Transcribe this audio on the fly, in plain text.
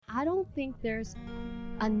I don't think there's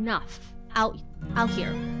enough out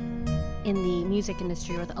here in the music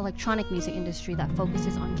industry or the electronic music industry that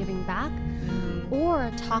focuses on giving back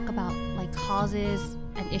or talk about like causes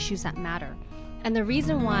and issues that matter. And the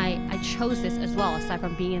reason why I chose this as well, aside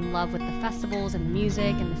from being in love with the festivals and the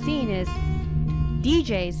music and the scene, is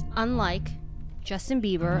DJs, unlike Justin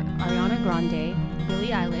Bieber, Ariana Grande, Billie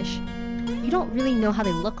Eilish, you don't really know how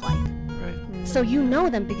they look like. Right. So you know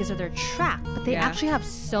them because of their track, but they actually have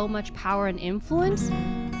so much power and influence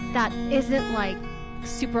that isn't like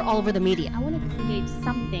super all over the media. I want to create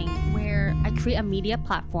something where I create a media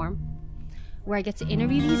platform where I get to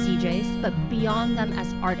interview these DJs, but beyond them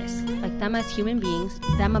as artists, like them as human beings,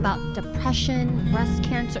 them about depression, breast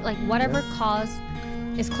cancer, like whatever cause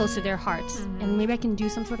is close to their hearts. And maybe I can do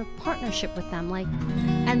some sort of partnership with them. Like,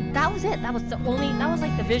 and that was it. That was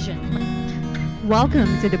like the vision.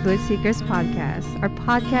 Welcome to the Bliss Seekers Podcast. Our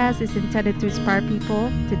podcast is intended to inspire people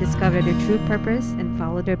to discover their true purpose and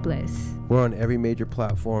follow their bliss. We're on every major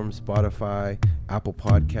platform, Spotify, Apple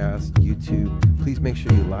Podcasts, YouTube. Please make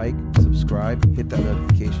sure you like, subscribe, hit that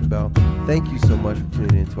notification bell. Thank you so much for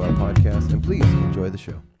tuning into our podcast, and please enjoy the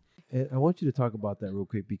show. And I want you to talk about that real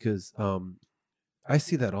quick because I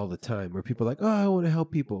see that all the time where people are like, oh, I want to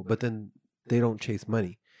help people, but then they don't chase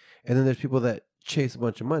money. And then there's people that chase a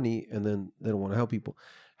bunch of money and then they don't want to help people.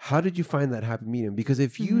 How did you find that happy medium? Because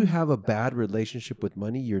if you have a bad relationship with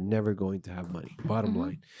money, you're never going to have money. Bottom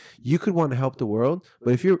line, you could want to help the world,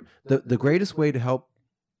 but if you're the greatest way to help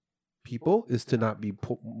people is to not be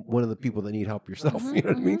one of the people that need help yourself. You know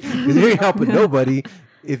what I mean? Because you ain't helping nobody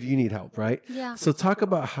if you need help, right? Yeah. So talk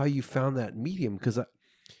about how you found that medium, because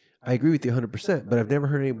I agree with you 100%, but I've never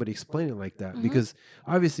heard anybody explain it like that because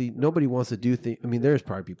obviously nobody wants to do things. I mean, there's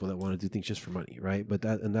probably people that want to do things just for money, right? But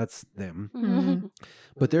that's them.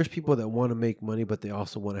 But there's people that want to make money, but they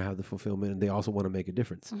also want to have the fulfillment and they also want to make a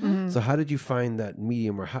difference. So how did you find that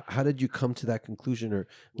medium, or how did you come to that conclusion? Or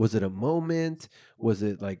was it a moment? Was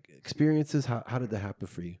it like experiences? How did that happen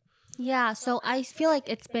for you? Yeah, so I feel like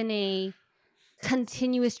it's been a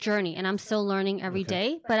continuous journey and I'm still learning every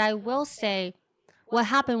day. But I will say, what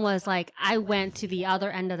happened was, like, I went to the other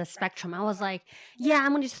end of the spectrum. I was like, yeah,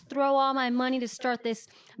 I'm going to just throw all my money to start this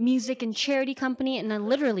music and charity company. And then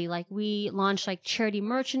literally, like, we launched, like, charity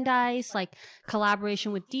merchandise, like,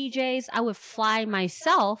 collaboration with DJs. I would fly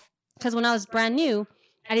myself, because when I was brand new,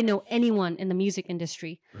 I didn't know anyone in the music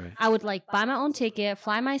industry. Right. I would, like, buy my own ticket,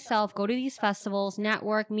 fly myself, go to these festivals,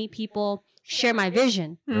 network, meet people, share my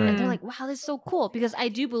vision. And they're like, wow, this is so cool. Because I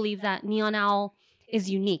do believe that Neon Owl is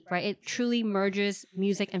unique, right? It truly merges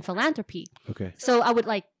music and philanthropy. Okay. So I would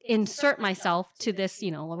like insert myself to this,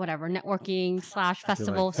 you know, whatever, networking /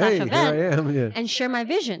 festival like, / hey, event here I am. and share my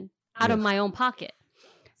vision out of my own pocket.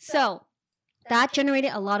 So that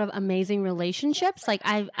generated a lot of amazing relationships. Like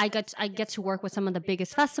I get to work with some of the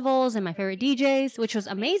biggest festivals and my favorite DJs, which was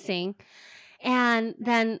amazing. And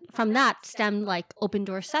then from that stemmed like open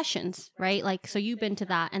door sessions, right? Like, so you've been to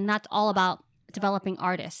that, and that's all about developing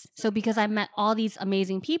artists. So because I met all these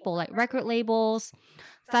amazing people, like record labels,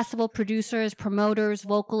 festival producers, promoters,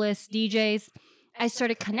 vocalists, DJs, I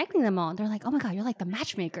started connecting them all. They're like, oh my God, you're like the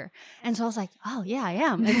matchmaker. And so I was like, oh yeah, I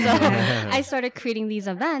am. And so I started creating these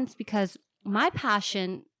events because my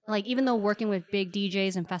passion, like even though working with big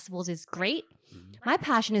DJs and festivals is great, my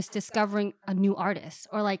passion is discovering a new artist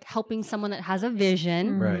or like helping someone that has a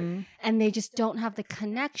vision Right. and they just don't have the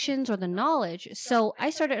connections or the knowledge. So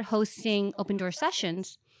I started hosting open door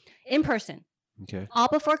sessions in person, all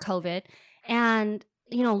before COVID. And,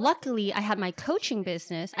 you know, luckily I had my coaching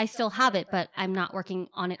business. I still have it, but I'm not working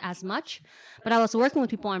on it as much. But I was working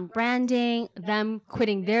with people on branding, them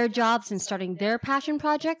quitting their jobs and starting their passion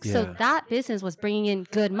projects. Yeah. So that business was bringing in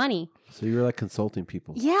good money. So you were like consulting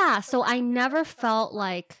people. Yeah. So I never felt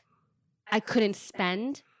like I couldn't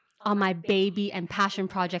spend on my baby and passion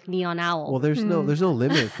project Neon Owl. Well, there's no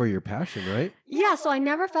limit for your passion, right? Yeah. So I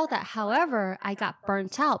never felt that. However, I got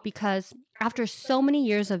burnt out because after so many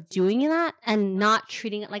years of doing that and not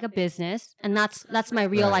treating it like a business, and that's my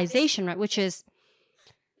realization, right? Which is,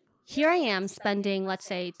 here I am spending, let's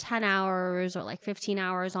say 10 hours or like 15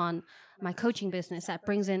 hours on my coaching business that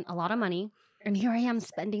brings in a lot of money. And here I am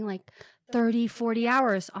spending like 30, 40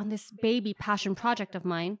 hours on this baby passion project of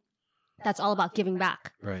mine that's all about giving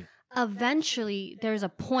back. Right. Eventually, there's a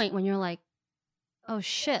point when you're like, oh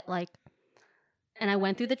shit, like, and I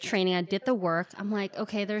went through the training, I did the work. I'm like,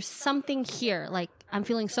 okay, there's something here. Like, I'm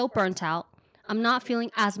feeling so burnt out. I'm not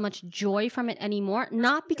feeling as much joy from it anymore.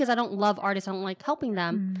 Not because I don't love artists, I don't like helping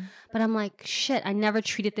them, but I'm like, shit, I never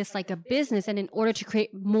treated this like a business. And in order to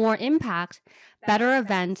create more impact, better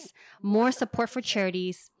events, more support for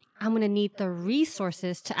charities, I'm going to need the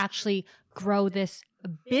resources to actually grow this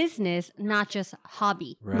business, not just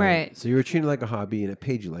hobby. Right. So you were treating it like a hobby and it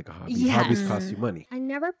paid you like a hobby. Yes. Hobbies cost you money. I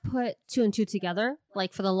never put two and two together.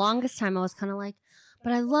 Like for the longest time, I was kind of like,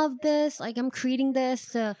 but I love this. Like I'm creating this.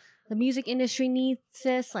 The music industry needs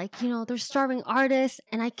this. Like, you know, they're starving artists.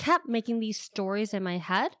 And I kept making these stories in my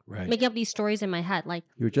head. Right. Making up these stories in my head. Like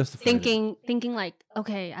You were justifying thinking like,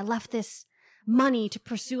 okay, I left this money to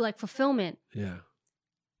pursue like fulfillment. Yeah.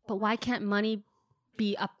 But why can't money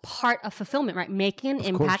be a part of fulfillment, right? Making an Of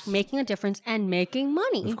impact, course. making a difference, and making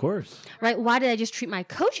money. Of course. Right? Why did I just treat my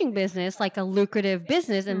coaching business like a lucrative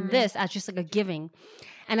business and this as just like a giving?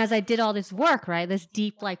 And as I did all this work, right, this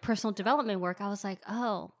deep like personal development work, I was like,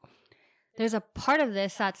 oh, there's a part of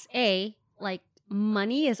this that's like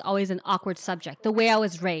money is always an awkward subject. The way I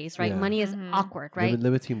was raised, right? Yeah. Money is awkward, right?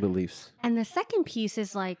 Limiting beliefs. And the second piece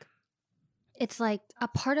is like, it's like a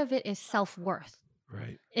part of it is self-worth.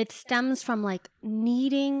 Right. It stems from like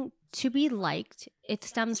needing to be liked. It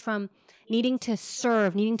stems from needing to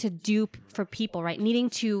serve, needing to do for people, right? Needing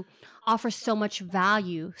to offer so much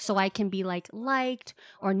value so I can be like liked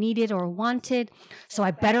or needed or wanted. So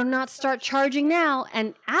I better not start charging now.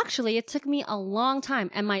 And actually, it took me a long time.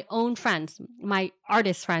 And my own friends, my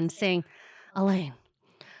artist friends saying, Elaine,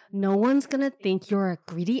 no one's going to think you're a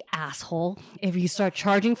greedy asshole if you start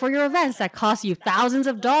charging for your events that cost you thousands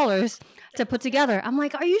of dollars to put together. I'm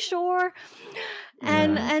like, are you sure?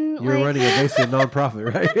 And You're like, running a basically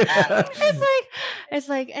nonprofit, right? it's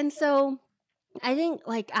like, and so I think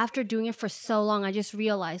like after doing it for so long, I just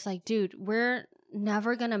realized like, dude, we're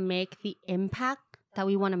never going to make the impact that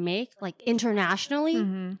we want to make like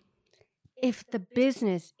internationally if the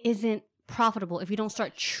business isn't profitable, if you don't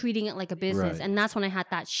start treating it like a business. Right. And that's when I had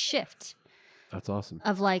that shift That's awesome.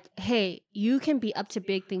 of like, hey, you can be up to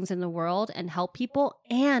big things in the world and help people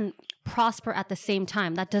and prosper at the same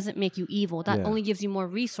time. That doesn't make you evil. That Yeah. only gives you more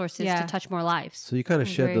resources Yeah. to touch more lives. So you kind of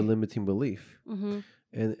shed the Agree. limiting belief. Mm-hmm.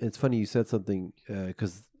 And it's funny you said something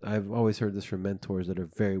because I've always heard this from mentors that are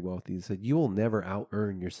very wealthy. They said, you will never out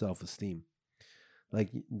earn your self-esteem.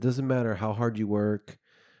 Like, it doesn't matter how hard you work,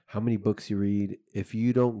 how many books you read. If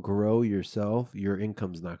you don't grow yourself, your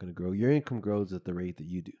income's not going to grow. Your income grows at the rate that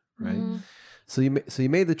you do, right? Mm-hmm. So you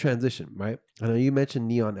made the transition, right? I know you mentioned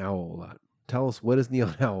Neon Owl a lot. Tell us, what is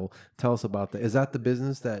Neon Owl? Tell us about that. Is that the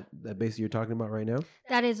business that basically you're talking about right now?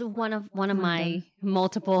 That is one of my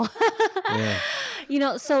multiple. Yeah. You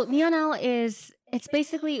know, so Neon Owl it's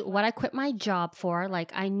basically what I quit my job for.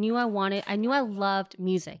 Like I knew I loved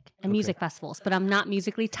music and music festivals, but I'm not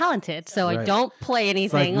musically talented. So I Right. don't play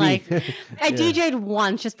anything. Like me. I Yeah. DJ'd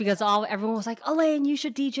once just because everyone was like, Elaine, you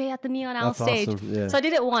should DJ at the Neon Owl That's stage. awesome. Yeah. So I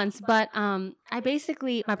did it once, but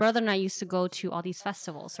my brother and I used to go to all these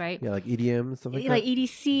festivals, right? Yeah, like EDM and stuff like Like that.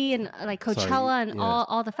 EDC and like Coachella and yeah.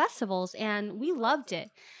 all the festivals, and we loved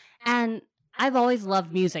it. And I've always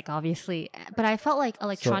loved music, obviously, but I felt like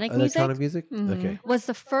electronic music Okay. was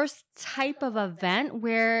the first type of event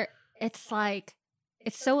where it's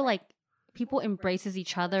so like people embraces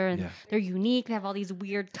each other and Yeah. they're unique. They have all these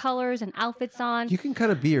weird colors and outfits on. You can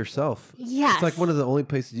kind of be yourself. Yes. It's like one of the only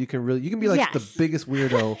places you can be like Yes. the biggest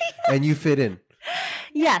weirdo and you fit in.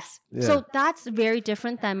 Yes. Yeah. So that's very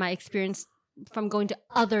different than my experience from going to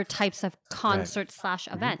other types of concerts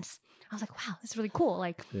 / events. I was like, wow, this is really cool.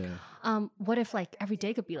 Like, Yeah. what if like every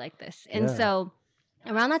day could be like this? And Yeah. so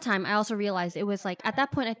around that time, I also realized it was like, at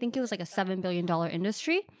that point, I think it was like a $7 billion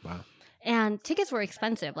industry. Wow. And tickets were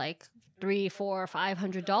expensive, like $300, $400,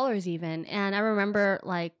 $500 even. And I remember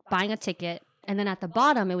like buying a ticket. And then at the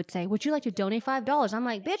bottom, it would say, would you like to donate $5? I'm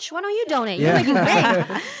like, bitch, why don't you donate? Yeah. You're making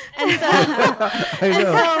bank. And so, I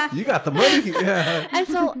know. You got the money. Yeah. and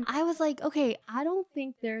so I was like, okay, I don't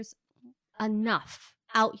think there's enough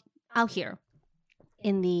out here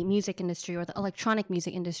in the music industry or the electronic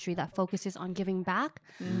music industry that focuses on giving back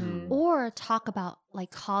or talk about like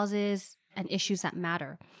causes and issues that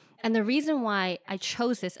matter. And the reason why I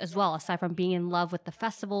chose this as well, aside from being in love with the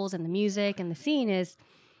festivals and the music and the scene, is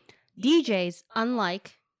DJs,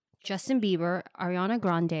 unlike Justin Bieber, Ariana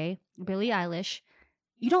Grande, Billie Eilish,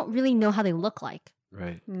 you don't really know how they look like.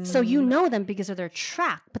 Right. So you know them because of their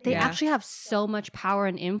track, but they Yeah. actually have so much power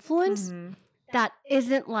and influence that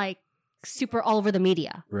isn't like super all over the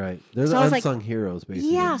media. Right. They're So the I was like, unsung heroes,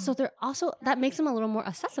 basically. Yeah, so they're also, that makes them a little more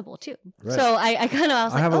accessible too. Right. So I kind of, I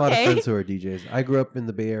was I like, have a lot of okay. friends who are DJs. I grew up in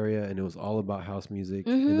the Bay Area and it was all about house music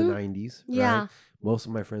in the 90s. Yeah. Right? Most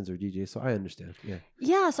of my friends are DJs, so I understand. Yeah.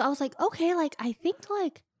 Yeah, so I was like, okay, like I think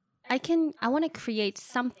like I want to create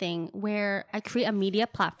something where I create a media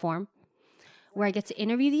platform where I get to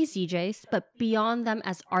interview these DJs, but beyond them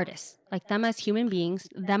as artists, like them as human beings,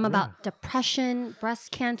 them about depression,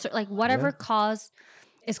 breast cancer, like whatever cause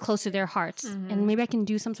is close to their hearts. And maybe I can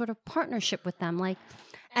do some sort of partnership with them. Like,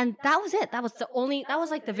 and that was it. That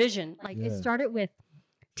was like the vision. Like it started with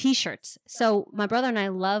t-shirts. So my brother and I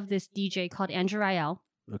love this DJ called Andrew Rael.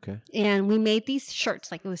 Okay. And we made these shirts.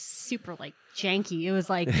 Like it was super like janky. It was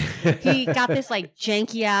like he got this like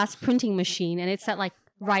janky ass printing machine, and it said like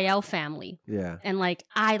Rael family. Yeah. And like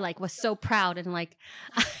I like was so proud, and like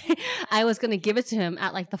I was gonna give it to him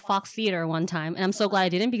at like the Fox Theater one time, and I'm so glad I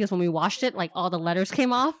didn't, because when we washed it, like all the letters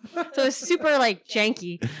came off. So it was super like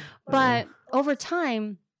janky. But over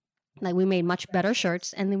time, like we made much better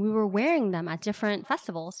shirts, and then we were wearing them at different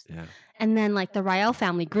festivals. Yeah. And then like the Rael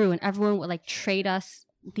family grew, and everyone would like trade us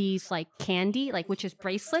these like candy, like which is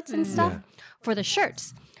bracelets and stuff for the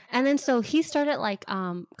shirts. And then so he started like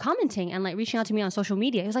commenting and like reaching out to me on social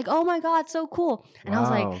media. He was like, "Oh my God, so cool!" And I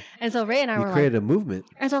was like, and so Ray and I were created like, a movement.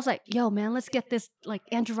 And so I was like, "Yo, man, let's get this like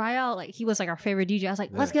Andrew Rael." Like he was like our favorite DJ. I was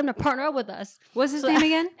like, "Let's get him to partner up with us." What's his name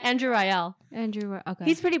again? Andrew Rael. Okay.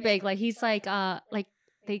 He's pretty big. Like he's like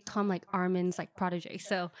they call him like Armin's like protege.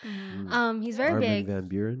 So he's very Armin big. Van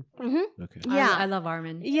Buren. Mm-hmm. Okay. Yeah, I love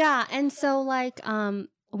Armin. Yeah, and so like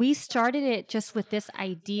we started it just with this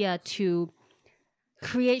idea to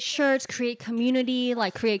create shirts, create community,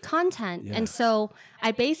 like create content. And so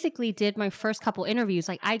I basically did my first couple interviews.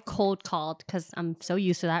 Like I cold called, because I'm so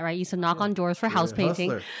used to that, right? I used to knock on doors for house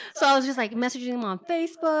painting. Hustler. So I was just like messaging them on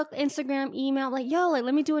Facebook, Instagram, email, like, "Yo, like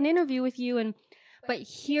let me do an interview with you." But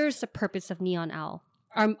here's the purpose of Neon Owl.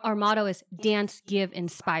 Our motto is dance, give,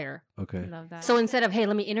 inspire. Okay. I love that. So instead of, "Hey,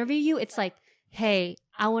 let me interview you," it's like, "Hey,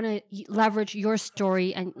 I want to leverage your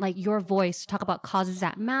story and like your voice to talk about causes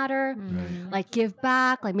that matter, like give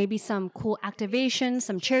back, like maybe some cool activations,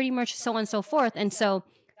 some charity merch, so on and so forth." And so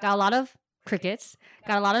got a lot of crickets,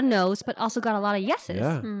 got a lot of no's, but also got a lot of yeses.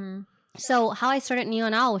 Yeah. So how I started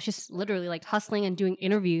Neon Owl was just literally like hustling and doing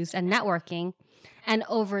interviews and networking. And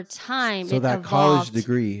over time, So it that evolved. college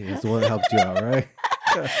degree is the one that helped you out, right?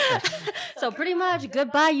 So pretty much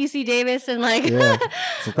goodbye UC Davis and like Yeah.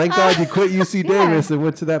 So thank God you quit UC Davis and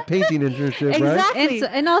went to that painting internship, right? Exactly.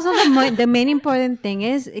 And also the main important thing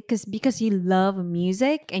is because you love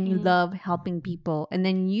music and you love helping people, and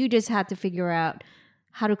then you just had to figure out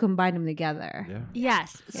how to combine them together. Yeah.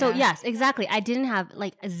 Yes. So yes, exactly. I didn't have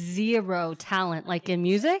like zero talent like in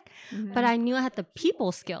music, but I knew I had the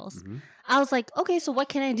people skills. I was like, okay, so what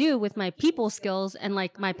can I do with my people skills and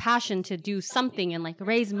like my passion to do something and like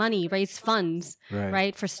raise money, raise funds,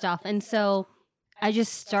 right, for stuff. And so I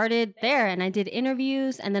just started there, and I did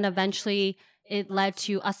interviews, and then eventually it led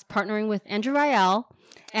to us partnering with Andrew Rael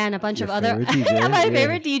and a bunch of other my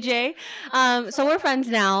favorite DJ. So we're friends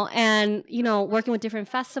now, and you know, working with different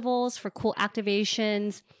festivals for cool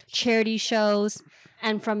activations, charity shows,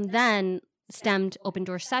 and from then stemmed Open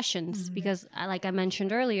Door Sessions because, like I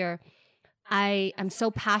mentioned earlier, I am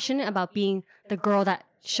so passionate about being the girl that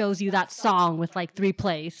shows you that song with like 3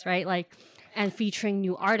 plays, right? Like, and featuring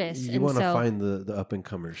new artists. You want to find the up and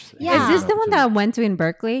comers. Yeah. Is this the one that I went to in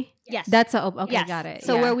Berkeley? Yes. That's okay. Got it.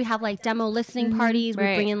 So where we have like demo listening parties, we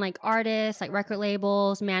right. bring in like artists, like record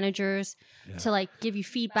labels, managers to like give you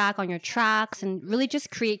feedback on your tracks and really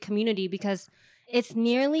just create community, because it's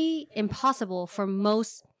nearly impossible for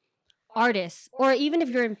most artists, or even if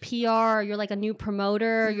you're in PR, or you're like a new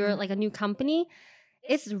promoter, you're like a new company,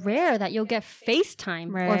 it's rare that you'll get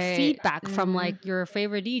FaceTime or feedback from like your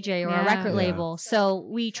favorite DJ or a record label. So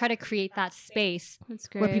we try to create that space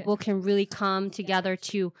where people can really come together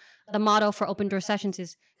to, the motto for Open Door Sessions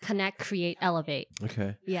is connect, create, elevate.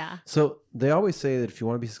 Okay. Yeah. So they always say that if you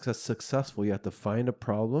want to be successful, you have to find a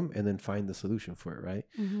problem and then find the solution for it, right?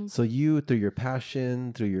 So you, through your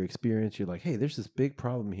passion, through your experience, you're like, hey, there's this big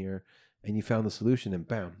problem here. And you found the solution, and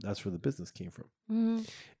bam, that's where the business came from.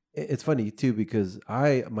 It's funny too, because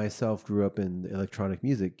I myself grew up in the electronic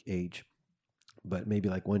music age, but maybe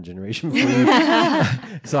like one generation before you.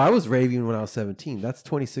 So I was raving when I was 17. That's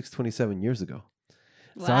 26, 27 years ago.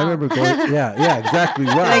 Wow. So I remember going, yeah, exactly.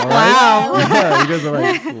 Wow. Like, right? wow. Yeah, you guys are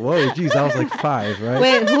like, whoa, geez, I was like 5, right?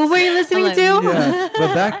 Wait, who were you listening to? Yeah,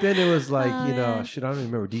 but back then it was like, you know, shit, I don't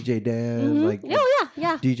even remember DJ Dan, like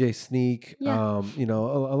DJ Sneak, you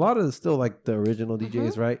know, a lot of it's still like the original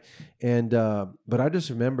DJs, right? And but I just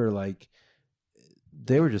remember like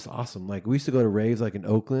they were just awesome. Like we used to go to raves like in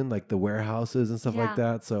Oakland, like the warehouses and stuff like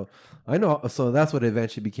that. So I know, so that's what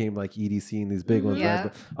eventually became like EDC and these big ones. Right?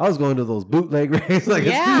 But I was going to those bootleg raves like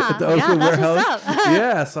at the Oakland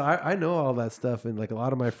warehouse. So I know all that stuff, and like a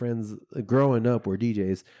lot of my friends growing up were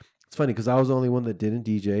DJs. It's funny because I was the only one that didn't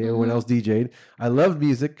DJ. Everyone else DJ'd. I loved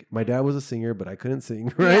music. My dad was a singer, but I couldn't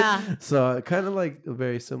sing, right? Yeah. So kind of like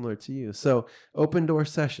very similar to you. So open door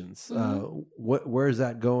sessions. Where is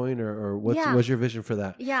that going, or what's your vision for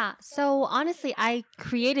that? Yeah. So honestly, I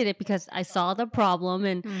created it because I saw the problem,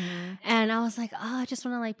 and I was like, I just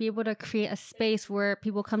want to like be able to create a space where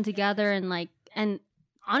people come together and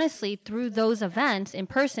honestly, through those events in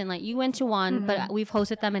person, like you went to one, but we've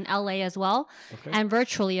hosted them in LA as well, and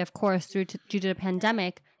virtually, of course, due to the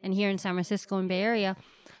pandemic, and here in San Francisco and Bay Area.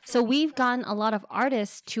 So we've gotten a lot of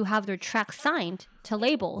artists to have their tracks signed to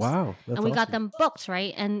labels. Wow. And we got them booked,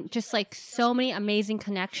 right? And just like so many amazing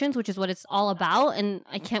connections, which is what it's all about. And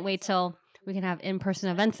I can't wait till we can have in-person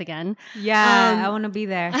events again. Yeah, I want to be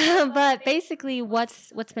there. But basically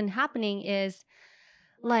what's been happening is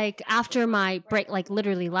like after my break, like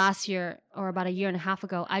literally last year or about a year and a half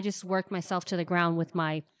ago, I just worked myself to the ground with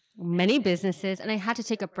my many businesses, and I had to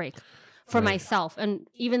take a break for myself. And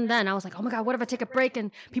even then I was like, oh my God, what if I take a break?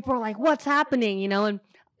 And people were like, what's happening? You know, and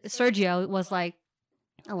Sergio was like,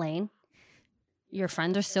 Elaine, your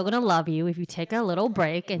friends are still going to love you if you take a little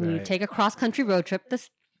break and you take a cross-country road trip.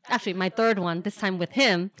 Actually, my third one, this time with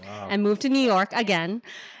him, and moved to New York again.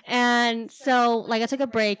 And so, like, I took a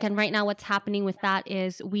break, and right now what's happening with that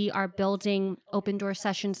is we are building Open Door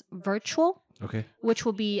Sessions virtual, which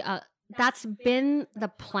will be, that's been the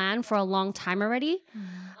plan for a long time already,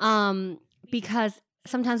 because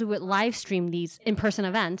sometimes we would live stream these in-person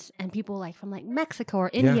events, and people like from like Mexico or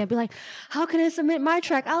India be like, how can I submit my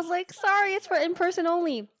track? I was like, sorry, it's for in-person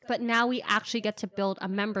only. But now we actually get to build a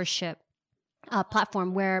membership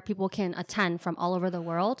platform where people can attend from all over the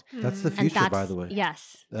world. That's the future, by the way.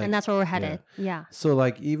 Yes. And that's where we're headed. Yeah. So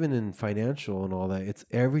like even in financial and all that,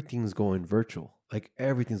 everything's going virtual. Like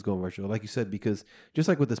everything's going virtual. Like you said, because just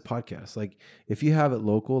like with this podcast, like if you have it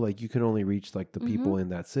local, like you can only reach like the people in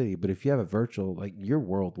that city. But if you have it virtual, like you're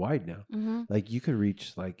worldwide now. Like you could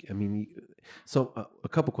reach like, I mean, so a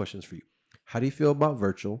couple questions for you. How do you feel about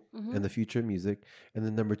virtual and the future of music? And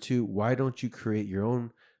then number two, why don't you create your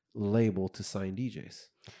own label to sign DJs?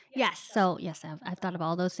 Yes. So yes, I've thought of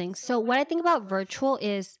all those things. So what I think about virtual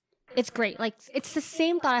is it's great. Like it's the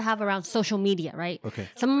same thought I have around social media, right? Okay.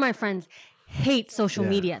 Some of my friends hate social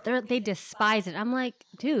media. They despise it. I'm like,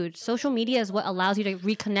 dude, social media is what allows you to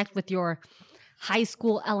reconnect with your high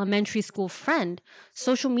school, elementary school friend.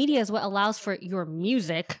 Social media is what allows for your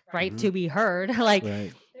music, right, to be heard. Like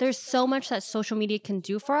there's so much that social media can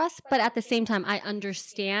do for us, but at the same time, I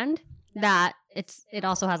understand that it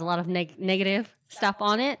also has a lot of negative stuff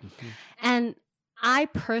on it. And I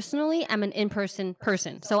personally am an in-person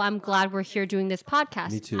person. So I'm glad we're here doing this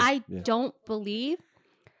podcast. Me too. I don't believe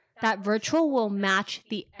that virtual will match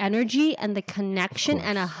the energy and the connection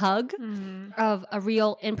and a hug of a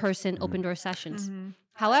real in-person open door sessions.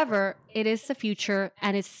 However, it is the future,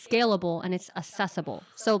 and it's scalable and it's accessible.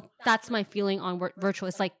 So that's my feeling on virtual.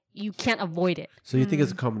 It's like you can't avoid it. So you think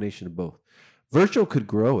it's a combination of both? Virtual could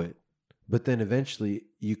grow it, but then eventually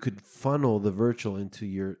you could funnel the virtual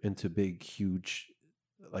into big, huge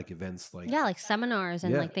like events like like seminars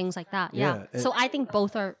and like things like that. Yeah. So I think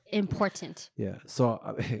both are important. Yeah. So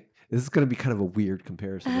this is going to be kind of a weird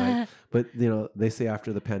comparison, right? But you know, they say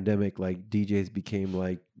after the pandemic, like DJs became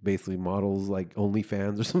like basically models, like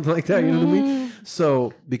OnlyFans or something like that. You know what I mean?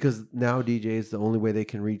 So because now DJs, the only way they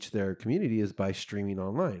can reach their community is by streaming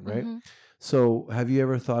online, right? So have you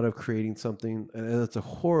ever thought of creating something, and that's a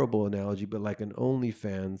horrible analogy, but like an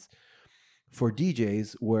OnlyFans for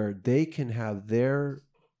DJs where they can have their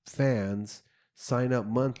fans sign up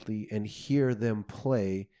monthly and hear them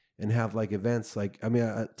play and have like events? Like, I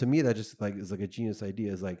mean, to me, that just like is like a genius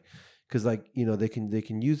idea. Is like, because like, you know, they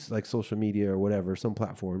can use like social media or whatever, some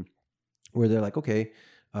platform where they're like, okay,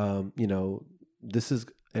 you know, this is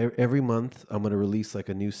every month I'm going to release like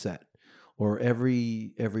a new set. Or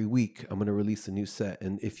every week, I'm going to release a new set.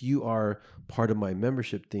 And if you are part of my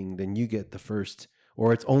membership thing, then you get the first,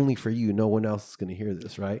 or it's only for you. No one else is going to hear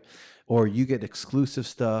this, right? Or you get exclusive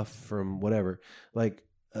stuff from whatever. Like,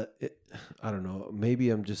 I don't know. Maybe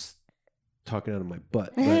I'm just talking out of my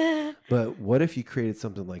butt. But what if you created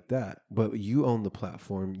something like that? But you own the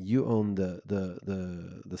platform, you own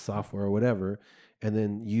the software or whatever, and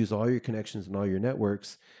then use all your connections and all your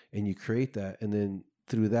networks, and you create that, and then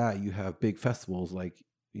through that, you have big festivals like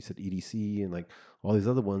you said, EDC, and like all these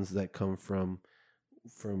other ones that come from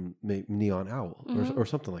Neon Owl or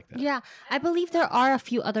something like that. Yeah, I believe there are a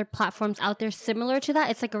few other platforms out there similar to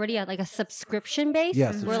that. It's like already a subscription base.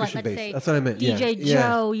 Yeah, subscription let's base. say That's what I meant. DJ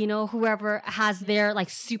Joe, you know, whoever has their like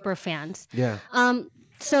super fans. Yeah.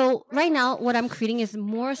 So right now, what I'm creating is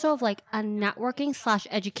more so of like a networking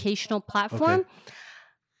 / educational platform. Okay.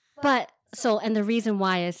 But so, and the reason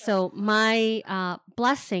why is so my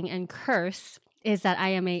blessing and curse is that I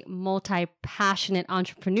am a multi-passionate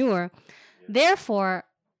entrepreneur. Therefore,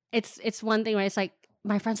 it's one thing where it's like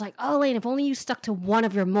my friends like, oh, Elaine, if only you stuck to one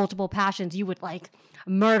of your multiple passions, you would like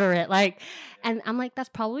murder it. Like, and I'm like, that's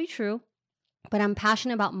probably true. But I'm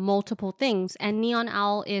passionate about multiple things, and Neon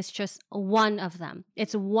Owl is just one of them.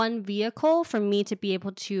 It's one vehicle for me to be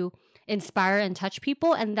able to inspire and touch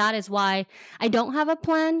people, and that is why I don't have a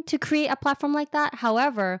plan to create a platform like that.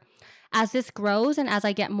 However, as this grows and as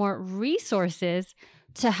I get more resources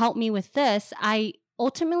to help me with this, I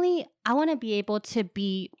want to be able to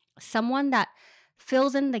be someone that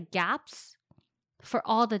fills in the gaps for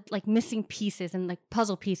all the like missing pieces and like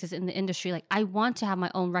puzzle pieces in the industry. Like I want to have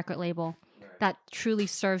my own record label that truly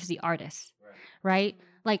serves the artist, right?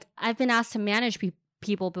 Like I've been asked to manage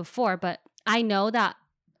people before, but I know that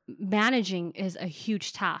managing is a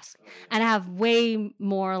huge task, and I have way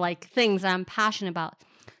more like things that I'm passionate about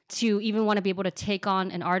to even want to be able to take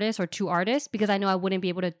on an artist or two artists, because I know I wouldn't be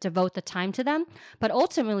able to devote the time to them. But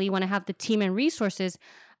ultimately, when I have the team and resources,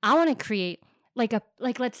 I want to create like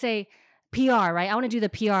let's say PR, right? I want to do the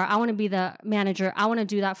PR. I want to be the manager. I want to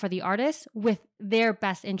do that for the artist with their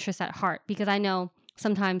best interests at heart, because I know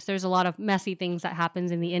sometimes there's a lot of messy things that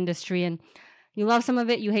happens in the industry, and you love some of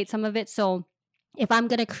it, you hate some of it. So if I'm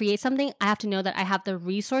going to create something, I have to know that I have the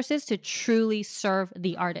resources to truly serve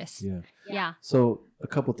the artist. Yeah. So a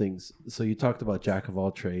couple things. So you talked about jack of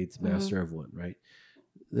all trades, master of one, right?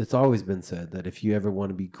 It's always been said that if you ever want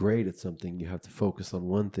to be great at something, you have to focus on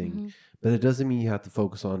one thing, but it doesn't mean you have to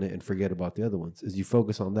focus on it and forget about the other ones. Is you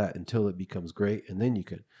focus on that until it becomes great, and then you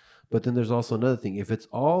can. But then there's also another thing. If it's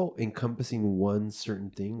all encompassing one certain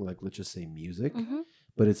thing, like let's just say music,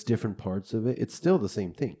 but it's different parts of it, it's still the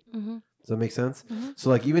same thing. Does that make sense? So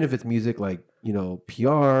like even if it's music, like, you know,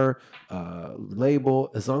 PR,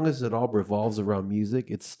 label, as long as it all revolves around music,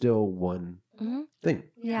 it's still one thing.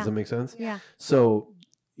 Yeah. Does that make sense? Yeah. So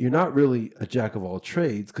you're not really a jack of all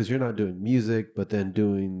trades, because you're not doing music, but then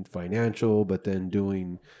doing financial, but then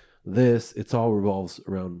doing this. It's all revolves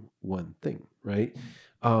around one thing, right?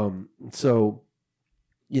 So,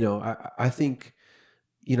 you know, I think,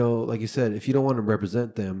 you know, like you said, if you don't want to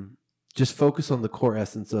represent them, just focus on the core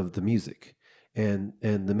essence of the music, and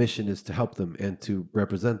the mission is to help them and to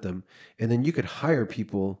represent them. And then you could hire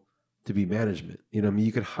people to be management. You know what I mean?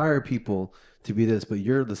 You could hire people to be this, but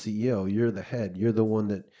you're the CEO, you're the head, you're the one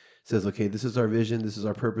that says, okay, this is our vision, this is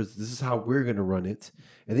our purpose, this is how we're going to run it.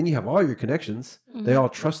 And then you have all your connections. They all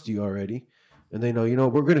trust you already. And they know, you know,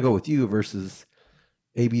 we're going to go with you versus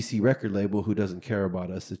ABC record label who doesn't care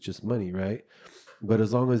about us. It's just money, right? But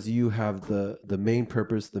as long as you have the main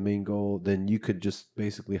purpose, the main goal, then you could just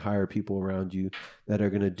basically hire people around you that are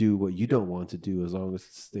going to do what you don't want to do, as long as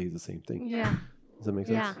it stays the same thing. Yeah. Does that make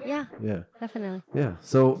sense? Yeah. Yeah. Definitely. Yeah.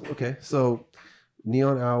 So, okay. So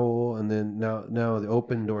Neon Owl, and then now the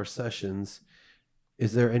open door sessions.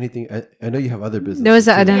 Is there anything? I know you have other businesses. There was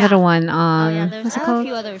another Yeah. one. There's What's it I have a called?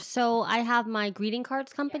 few others. So I have my greeting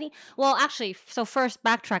cards company. Well, actually, so first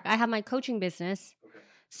backtrack. I have my coaching business.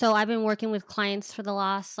 So I've been working with clients for the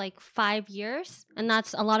last like 5 years, and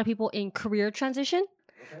that's a lot of people in career transition.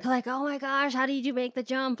 They're like, oh my gosh, how did you make the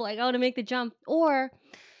jump? Like, I want to make the jump. Or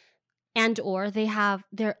they have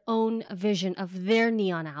their own vision of their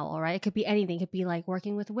Neon Owl, right? It could be anything. It could be like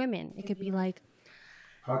working with women. It could be like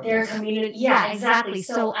their community. Yeah, exactly.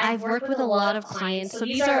 So I've worked with a lot of clients. So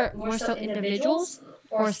these are more so individuals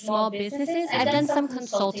or small businesses. I've done some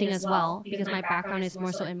consulting as well, because my background is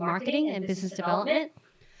more so in marketing and business development.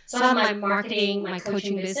 So I have my marketing, my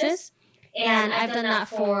coaching business, and I've done that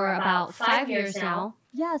for about 5 years now.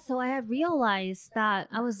 Yeah, so I had realized that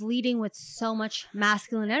I was leading with so much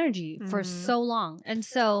masculine energy for so long. And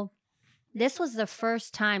so this was the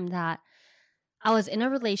first time that I was in a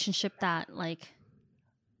relationship that, like,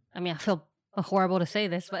 I mean, I feel horrible to say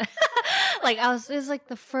this, but like it was like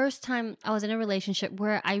the first time I was in a relationship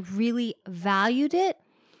where I really valued it,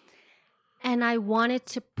 and I wanted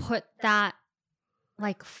to put that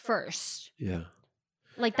like first. Yeah.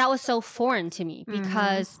 Like that was so foreign to me,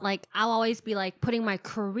 because like I'll always be like putting my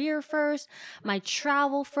career first, my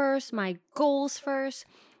travel first, my goals first.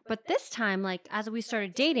 But this time, like as we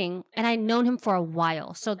started dating, and I'd known him for a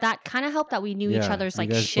while, so that kind of helped that we knew each other's like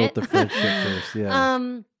you guys shit. built the friendship first.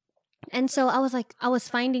 Yeah. And so I was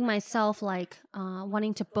finding myself like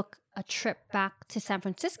wanting to book a trip back to San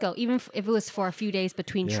Francisco, even if it was for a few days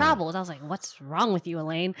between travels. I was like, what's wrong with you,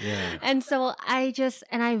 Elaine? Yeah. And so I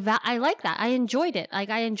like that. I enjoyed it. Like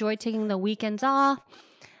I enjoyed taking the weekends off.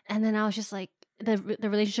 And then I was just like, the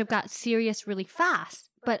relationship got serious really fast,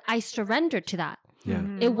 but I surrendered to that. Yeah.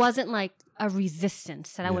 It wasn't like, a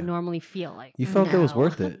resistance that I would normally feel. Like, you felt it was no.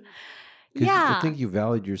 worth it. 'Cause Yeah. I think you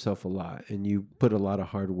valued yourself a lot and you put a lot of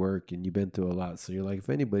hard work and you've been through a lot. So you're like, if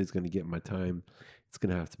anybody's going to get my time, it's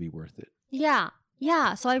going to have to be worth it. Yeah.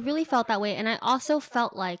 Yeah. So I really felt that way. And I also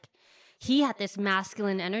felt like he had this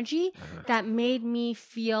masculine energy that made me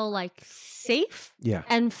feel like safe Yeah.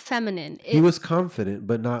 and feminine. He was confident,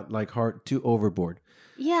 but not like hard, too overboard.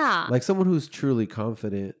 Yeah. Like someone who's truly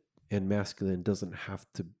confident and masculine doesn't have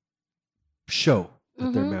to show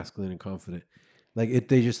that they're masculine and confident. Like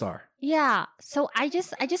they just are. Yeah. So I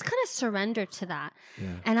just kind of surrendered to that.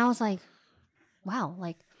 Yeah. And I was like, wow,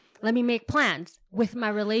 like, let me make plans with my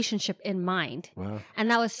relationship in mind. Wow.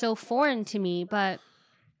 And that was so foreign to me. But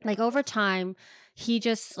like over time, he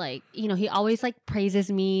just like, you know, he always like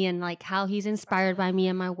praises me and like how he's inspired by me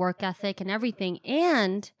and my work ethic and everything.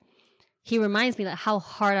 And he reminds me that how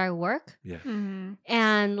hard I work. Yeah. Mm-hmm.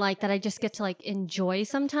 And like that I just get to like enjoy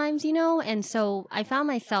sometimes, you know? And so I found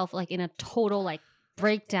myself like in a total like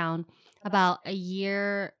breakdown about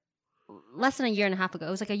less than a year and a half ago.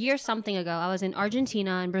 It was like a year something ago. I was in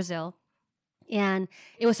Argentina and Brazil and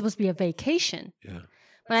it was supposed to be a vacation. Yeah.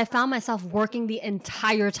 But I found myself working the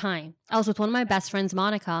entire time. I was with one of my best friends,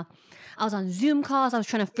 Monica. I was on Zoom calls. I was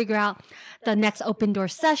trying to figure out the next open door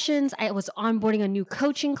sessions. I was onboarding a new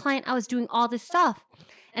coaching client. I was doing all this stuff.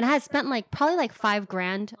 And I had spent like probably like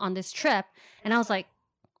 $5,000 on this trip. And I was like,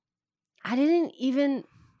 I didn't even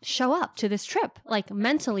show up to this trip, like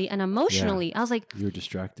mentally and emotionally. Yeah. I was like, you were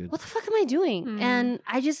distracted. what the fuck am I doing? Mm. And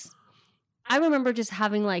I remember just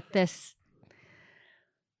having like this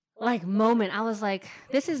like moment. I was like,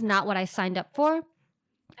 this is not what I signed up for.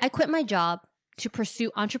 I quit my job to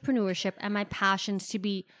pursue entrepreneurship and my passions to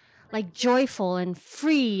be like joyful and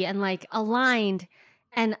free and like aligned.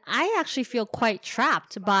 And I actually feel quite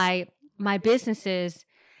trapped by my businesses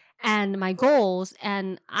and my goals.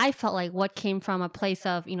 And I felt like what came from a place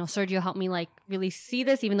of, you know, Sergio helped me like really see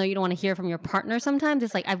this, even though you don't want to hear from your partner sometimes.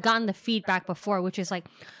 It's like, I've gotten the feedback before, which is like,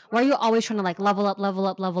 why are you always trying to like level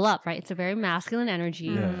up, right? It's a very masculine energy.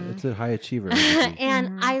 Yeah. It's a high achiever. energy.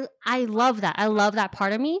 And I love that. I love that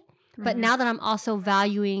part of me. But now that I'm also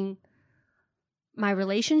valuing my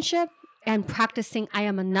relationship and practicing I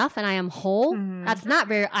am enough and I am whole, that's not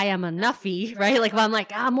very I am enough-y, right? Like if I'm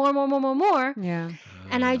like, more. Yeah.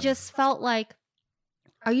 And I just felt like,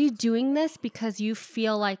 are you doing this because you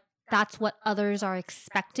feel like that's what others are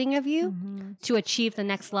expecting of you to achieve the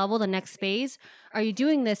next level, the next phase? Are you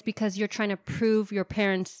doing this because you're trying to prove your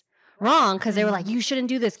parents wrong because they were like, you shouldn't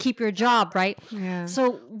do this, keep your job, right? Yeah.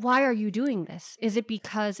 So why are you doing this? Is it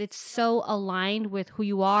because it's so aligned with who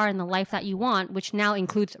you are and the life that you want, which now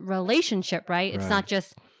includes relationship, right? It's not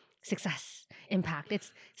just success, impact.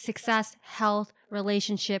 It's success, health,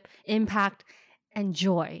 relationship, impact, and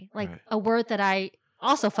joy. Like a word that I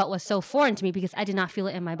also felt was so foreign to me because I did not feel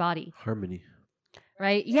it in my body. Harmony.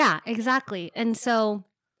 Right? Yeah, exactly. And so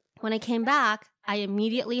when I came back, I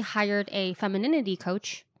immediately hired a femininity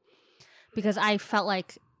coach because I felt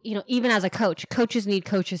like, you know, even as a coach, coaches need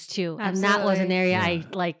coaches too. Absolutely. And that was an area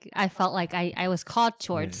Yeah. I felt like I was called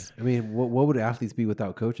towards. Yeah. I mean, what would athletes be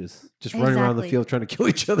without coaches? Just running around the Exactly. field trying to kill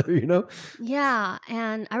each other, you know? Yeah.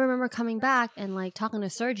 And I remember coming back and like talking to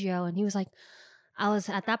Sergio and he was like,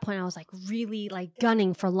 at that point, I was like really like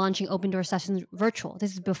gunning for launching open door sessions virtual.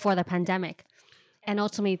 This is before the pandemic. And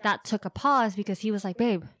ultimately that took a pause because he was like,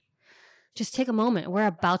 babe, just take a moment. We're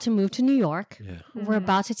about to move to New York. Yeah. We're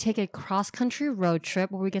about to take a cross-country road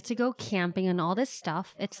trip where we get to go camping and all this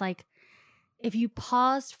stuff. It's like, if you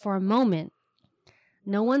paused for a moment,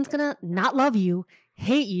 no one's going to not love you,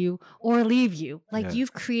 hate you, or leave you. Like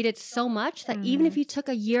you've created so much that even if you took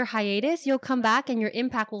a year hiatus, you'll come back and your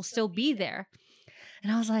impact will still be there.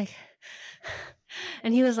 And I was like,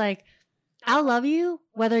 and he was like, I'll love you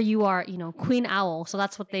whether you are, you know, Queen Owl. So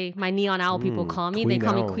that's what my neon owl people call me. They Queen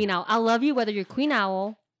call Owl. me Queen Owl. I'll love you whether you're Queen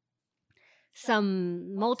Owl,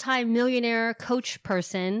 some multi-millionaire coach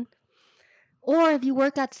person, or if you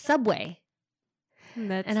work at Subway.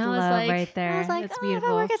 That's And I was love like, right there. I was like, That's oh, if I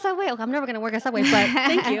beautiful. work at Subway, okay, I'm never going to work at Subway, but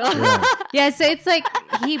thank you. Yeah. Yeah, so it's like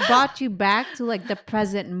he brought you back to like the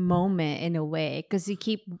present moment in a way because you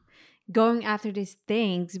keep going after these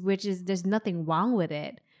things, which is there's nothing wrong with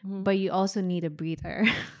it, but you also need a breather.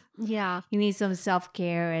 Yeah. You need some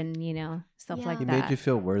self-care and, you know, stuff Yeah. like He that. made you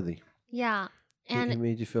feel worthy. Yeah. He And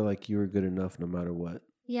made you feel like you were good enough no matter what.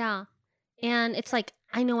 yeah. And it's like,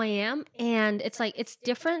 I know I am. And it's like, it's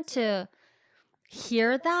different to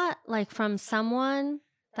hear that like from someone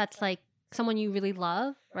that's like someone you really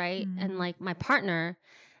love, right? And like my partner.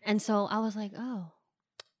 And so I was like, oh.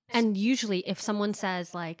 And usually if someone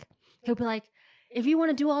says like, he'll be like, if you want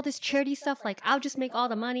to do all this charity stuff, like I'll just make all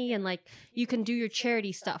the money and like you can do your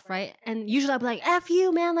charity stuff, right? And usually I'll be like, F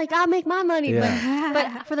you, man, like I'll make my money. Yeah.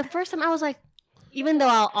 But for the first time I was like, even though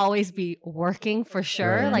I'll always be working for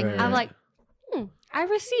sure, Right, like right, I'm right. like, I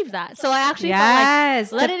received that. So I actually Yes,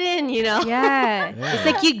 felt like, let it in, you know? Yeah. Yeah. It's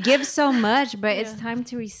like you give so much, but it's time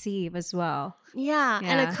to receive as well. Yeah. And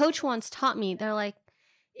Yeah. a coach once taught me, they're like,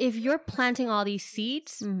 if you're planting all these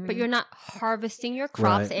seeds, but you're not harvesting your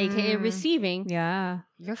crops, Right. aka receiving, Yeah.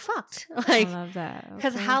 you're fucked. I Like, love that.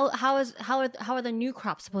 because Okay. how are the new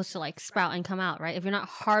crops supposed to like sprout and come out, right? If you're not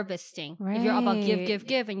harvesting, if you're all about Right.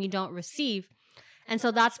 give, and you don't receive. And so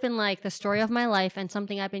that's been like the story of my life and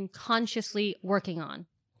something I've been consciously working on.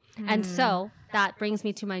 And so that brings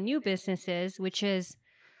me to my new businesses, which is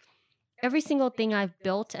every single thing I've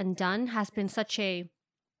built and done has been such a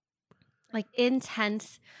like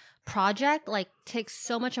intense project, like takes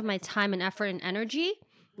so much of my time and effort and energy,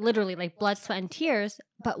 literally like blood, sweat, and tears,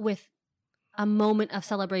 but with a moment of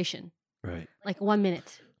celebration, Right. like 1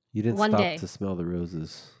 minute. You didn't One stop day. to smell the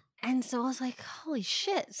roses. And so I was like, holy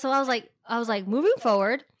shit. So I was like, moving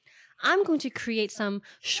forward, I'm going to create some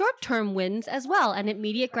short-term wins as well and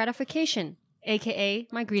immediate gratification, aka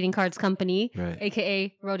my greeting cards company, Right.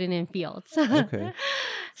 aka Rodin and Fields. Okay.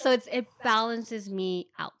 So it balances me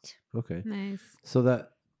out. Okay. Nice. So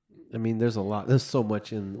that, I mean, there's so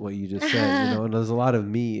much in what you just said, you know, and there's a lot of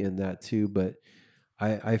me in that too. But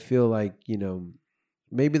I feel like, you know,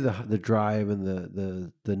 maybe the drive and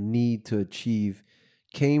the need to achieve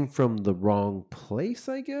came from the wrong place,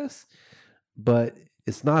 I guess. But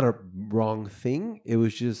it's not a wrong thing. It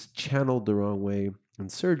was just channeled the wrong way. And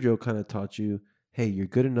Sergio kind of taught you, hey, you're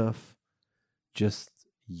good enough, just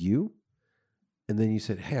you. And then you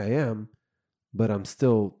said, hey, I am, but I'm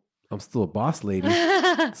still a boss lady.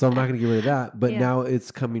 So I'm not going to get rid of that. But Yeah. now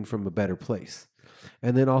it's coming from a better place.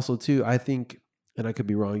 And then also too, I think, and I could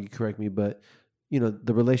be wrong, you correct me, but you know,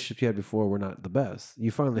 the relationships you had before were not the best.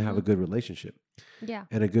 You finally have a good relationship Yeah.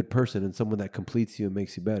 and a good person and someone that completes you and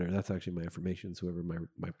makes you better. That's actually my affirmations, whoever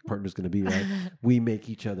my partner's going to be, right? We make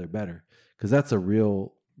each other better. Because that's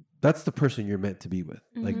the person you're meant to be with.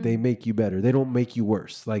 Like they make you better. They don't make you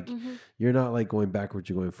worse. Like you're not like going backwards,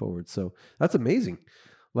 you're going forward. So that's amazing.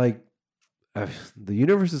 Like the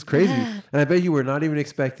universe is crazy. And I bet you were not even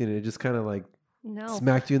expecting it. It just kind of like No.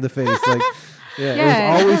 smacked you in the face. Like,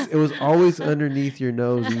 Yeah. it was always underneath your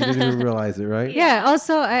nose. And you didn't even realize it, right? Yeah.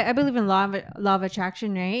 Also, I believe in law of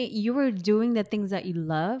attraction, right? You were doing the things that you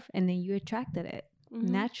love, and then you attracted it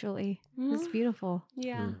naturally. It's beautiful.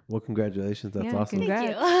 Yeah. Well, congratulations. That's Yeah, awesome.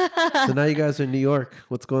 congrats. Thank you. So now you guys are in New York.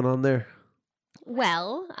 What's going on there?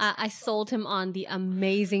 Well, I sold him on the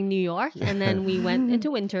amazing New York, and then we went into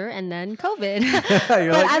winter, and then COVID. You're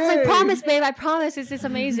But I was like, "Hey." promise, babe, I promise, it's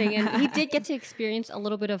amazing. And he did get to experience a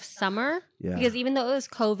little bit of summer Yeah. because even though it was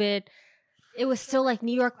COVID, it was still like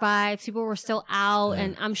New York vibes. People were still out, Yeah.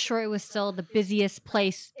 and I'm sure it was still the busiest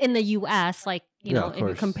place in the U.S. Like you Yeah, know, of if you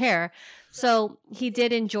course. compare. So he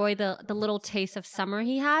did enjoy the little taste of summer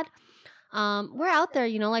he had. We're out there,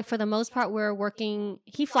 you know, like for the most part, we're working.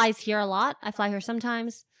 He flies here a lot. I fly here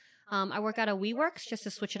sometimes. I work out of WeWorks just to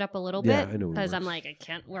switch it up a little Yeah, bit I know because WeWorks. I'm like I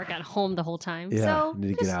can't work at home the whole time. Yeah, So need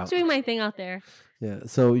to get just out. doing my thing out there. Yeah.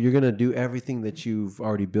 So you're going to do everything that you've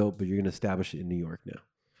already built, but you're going to establish it in New York now.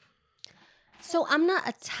 So I'm not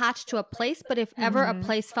attached to a place, but if ever a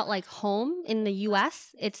place felt like home in the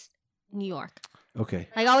U.S., it's New York. Okay.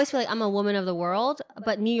 Like I always feel like I'm a woman of the world,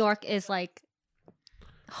 but New York is like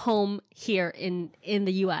home here in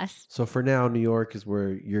the U.S. So for now, New York is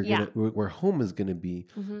where you're Yeah. where home is gonna be,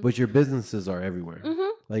 but your businesses are everywhere.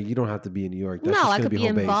 Like you don't have to be in New York. That's No, just I gonna could be home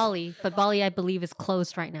in base. Bali, but Bali I believe is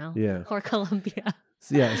closed right now. Yeah. Or Colombia.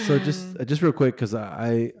 So, yeah. So just real quick, because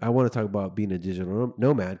I want to talk about being a digital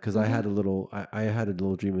nomad because I had a little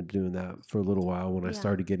dream of doing that for a little while when I Yeah.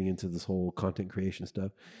 started getting into this whole content creation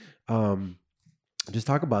stuff. Just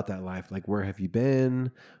talk about that life. Like, where have you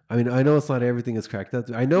been? I mean, I know it's not everything is cracked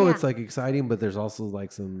up. I know Yeah. it's like exciting, but there's also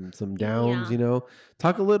like some downs. Yeah. You know,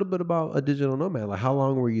 talk a little bit about a digital nomad. Like, how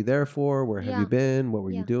long were you there for? Where have Yeah. you been? What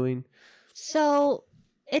were you Yeah. doing? So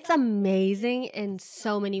it's amazing in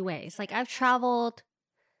so many ways. Like I've traveled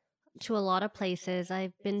to a lot of places.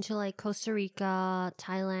 I've been to like Costa Rica,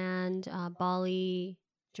 Thailand, Bali,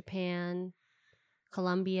 Japan,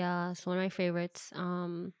 Colombia. It's one of my favorites.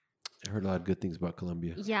 I heard a lot of good things about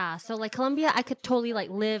Colombia. Yeah, so like Colombia, I could totally like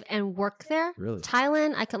live and work there. Really?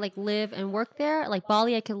 Thailand, I could like live and work there. Like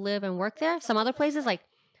Bali, I could live and work there. Some other places like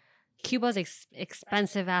Cuba's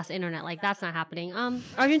expensive ass internet. Like that's not happening.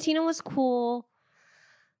 Argentina was cool.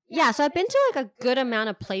 Yeah, so I've been to like a good amount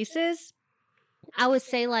of places. I would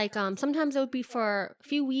say like sometimes it would be for a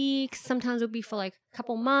few weeks, sometimes it would be for like a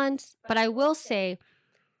couple months. But I will say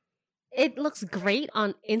it looks great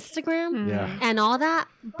on Instagram Yeah. and all that.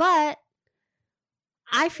 But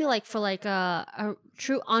I feel like for like a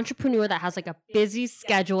true entrepreneur that has like a busy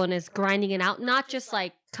schedule and is grinding it out, not just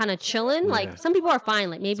like kind of chilling. Yeah. Like some people are fine.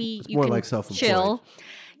 Like maybe It's you more can like self-employed. chill.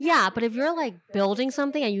 Yeah, but if you're like building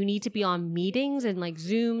something and you need to be on meetings and like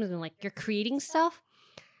Zooms and like you're creating stuff,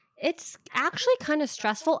 it's actually kind of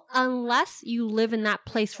stressful unless you live in that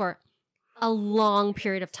place for a long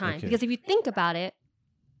period of time. Okay. Because if you think about it,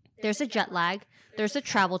 there's a jet lag, there's a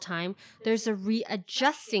travel time, there's a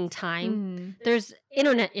readjusting time, there's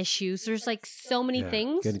internet issues, there's like so many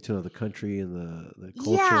things. Getting to know the country and the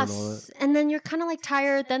culture and all that. And then you're kind of like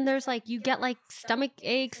tired. Then there's like you get like stomach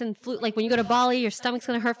aches and flu. Like when you go to Bali, your stomach's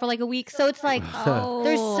gonna hurt for like a week. So it's like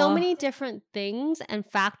there's so many different things and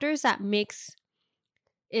factors that makes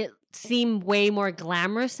it seem way more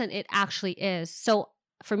glamorous than it actually is. So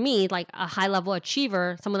for me, like a high level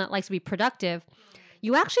achiever, someone that likes to be productive,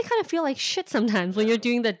 you actually kind of feel like shit sometimes when you're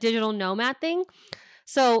doing the digital nomad thing.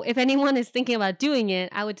 So if anyone is thinking about doing it,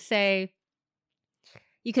 I would say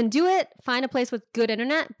you can do it, find a place with good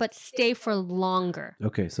internet, but stay for longer.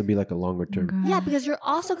 Okay, so be like a longer term. Yeah, because you're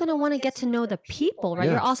also going to want to get to know the people, right?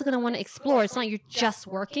 Yeah. You're also going to want to explore. It's not you're just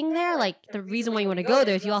working there. Like the reason why you want to go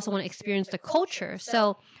there is you also want to experience the culture.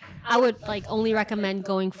 So I would like only recommend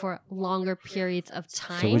going for longer periods of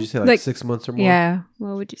time. So would you say like 6 months or more? Yeah.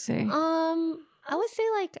 What would you say? I would say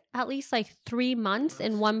like at least like 3 months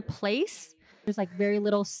in one place. There's like very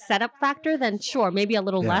little setup factor. Then sure, maybe a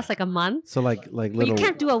little less, like a month. So like But little. you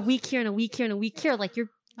can't do a week here and a week here and a week here. Like you're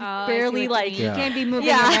barely like you can't be moving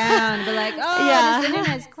Yeah. around. But like, oh, Yeah. this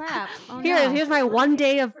internet's crap. Oh, here's my 1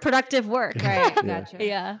 day of productive work. Right. Yeah. Gotcha.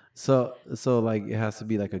 Yeah. So like it has to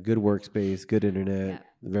be like a good workspace, good internet,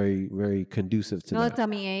 very very conducive to No that.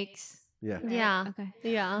 tummy aches. Yeah. Yeah. Okay.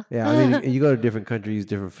 Yeah. Yeah, I mean, you go to different countries,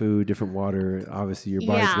 different food, different water. Obviously, your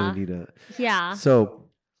body's Yeah. going to need a. Yeah. So,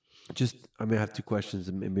 I have two questions,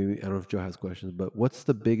 and maybe I don't know if Joe has questions, but what's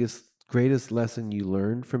the greatest lesson you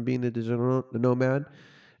learned from being a digital nomad,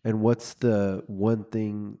 and what's the one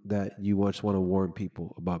thing that you just want to warn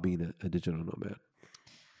people about being a digital nomad?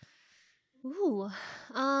 Ooh.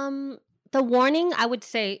 The warning I would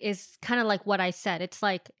say is kind of like what I said. It's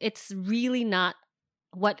like it's really not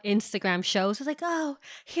what Instagram shows. It's like, oh,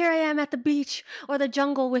 here I am at the beach or the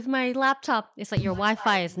jungle with my laptop. It's like your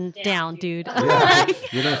Wi-Fi is down, dude. Yeah,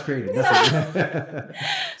 you're not creating.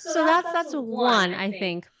 So that's one, I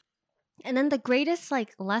think. And then the greatest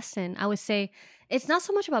like lesson I would say, it's not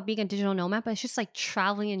so much about being a digital nomad, but it's just like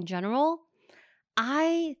traveling in general.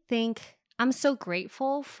 I think I'm so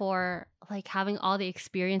grateful for like having all the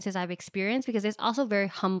experiences I've experienced because it's also very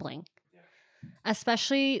humbling.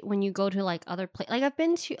 Especially when you go to like other places.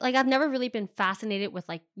 Like I've never really been fascinated with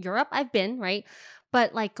like Europe. I've been, right?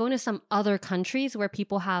 But like going to some other countries where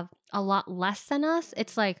people have a lot less than us,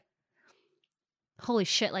 it's like, holy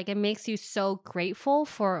shit. Like it makes you so grateful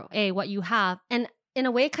for what you have. And in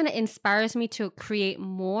a way, it kind of inspires me to create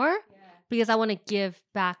more because I want to give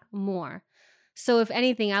back more. So if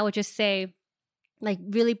anything, I would just say like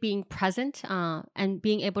really being present and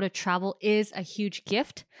being able to travel is a huge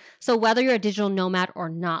gift. So whether you're a digital nomad or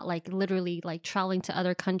not, like literally like traveling to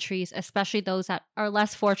other countries, especially those that are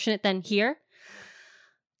less fortunate than here,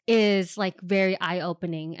 is like very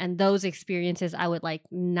eye-opening. And those experiences I would like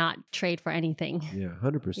not trade for anything. Yeah,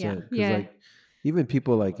 100%. Yeah. Like even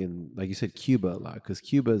people like you said, Cuba a lot, because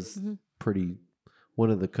Cuba's pretty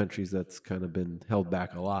one of the countries that's kind of been held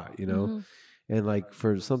back a lot, you know? And like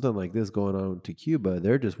for something like this going on to Cuba,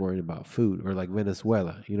 they're just worrying about food, or like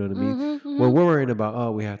Venezuela, you know what I mean? Where we're worrying about,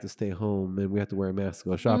 oh, we have to stay home and we have to wear a mask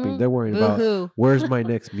to go shopping. They're worrying about where's my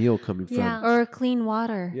next meal coming from? Or clean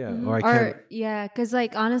water. Yeah. Or I can't. Yeah, because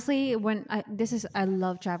like honestly, I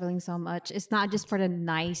love traveling so much. It's not just for the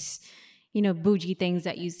nice, bougie things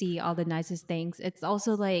that you see, all the nicest things. It's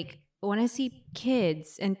also like when I see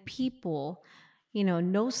kids and people,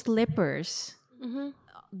 no slippers.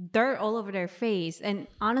 Dirt all over their face, and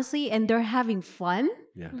honestly, and they're having fun.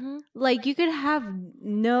 Yeah. Like you could have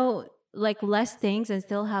no like less things and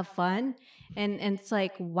still have fun, and it's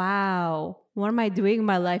like, wow, what am I doing in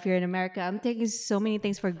my life here in America? I'm taking so many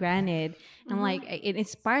things for granted, and like it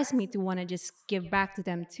inspires me to want to just give back to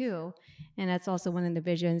them too. And that's also one of the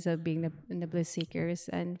visions of being the bliss seekers,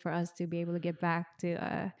 and for us to be able to get back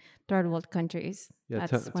to third world countries. Yeah.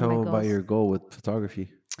 That's Tell them about your goal with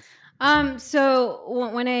photography. So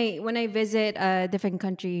when I visit different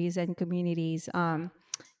countries and communities, when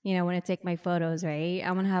I take my photos, right,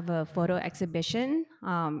 I want to have a photo exhibition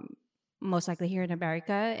most likely here in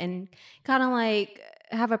America, and kind of like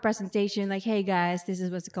have a presentation like, hey guys, this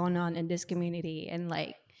is what's going on in this community, and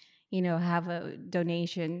like, have a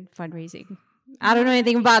donation fundraising. I don't know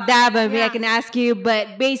anything about that, but maybe I can ask you.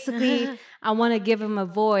 But basically, I want to give them a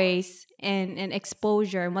voice and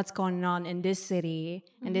exposure and what's going on in this city,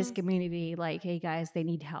 in this community. Like, hey guys, they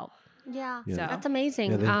need help. Yeah, So that's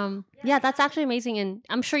amazing. Yeah, That's actually amazing, and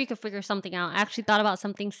I'm sure you could figure something out. I actually thought about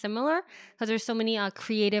something similar because there's so many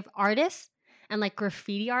creative artists and like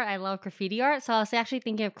graffiti art. I love graffiti art, so I was actually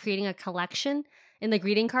thinking of creating a collection in the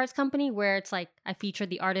greeting cards company where it's like I feature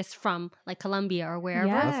the artists from like Colombia or wherever,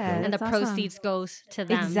 and the that's awesome. proceeds goes to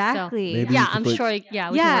them. Exactly. So, Maybe yeah, you could I'm put- sure.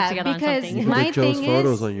 Yeah, we Yeah, can work together on because something. You my can put Joe's thing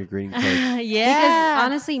photos is- on your greeting cards. Because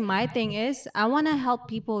honestly, my thing is, I want to help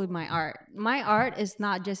people with my art. My art is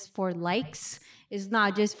not just for likes. It's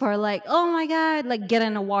not just for like, oh my God, like get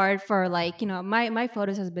an award for like, my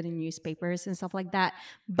photos has been in newspapers and stuff like that.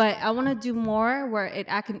 But I want to do more where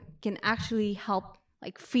I can actually help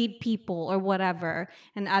like feed people or whatever.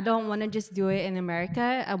 And I don't want to just do it in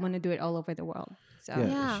America. I want to do it all over the world. So Yeah,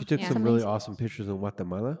 Yeah. she took Yeah. some It's really amazing. awesome pictures in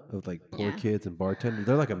Guatemala of like poor Yeah. kids and bartenders.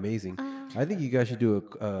 They're like amazing. I think you guys should do a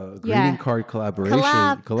greeting Yeah. card collaboration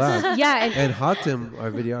collab. yeah, And Hatem, our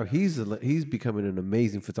video, he's becoming an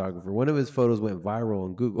amazing photographer. One of his photos went viral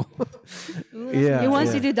on Google. he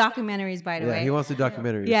wants to do documentaries, by the Yeah, way. he wants to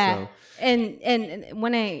documentary. Yeah, So. and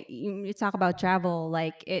when you talk about travel,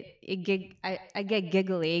 like I get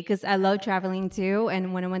giggly because I love traveling too.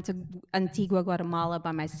 And when I went to Antigua, Guatemala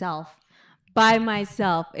by myself,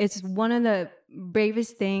 it's one of the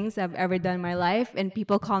bravest things I've ever done in my life, and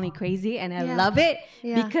people call me crazy, and I Yeah. love it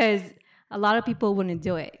Yeah. because a lot of people wouldn't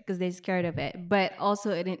do it because they're scared of it. But also,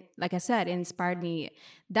 like I said, it inspired me.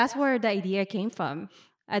 That's where the idea came from.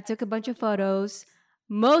 I took a bunch of photos.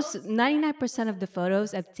 99% of the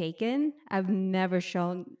photos I've taken, I've never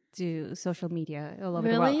shown to social media all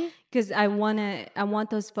over the world. Really? Because I want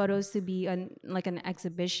those photos to be on like an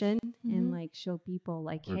exhibition and like show people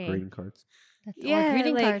like, Or hey, greeting cards. Or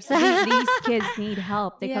greeting like, cards. these kids need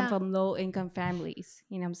help. They come Yeah. from low income families.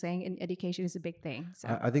 You know what I'm saying? And education is a big thing.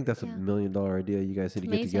 So I think that's $1 million idea. You guys need to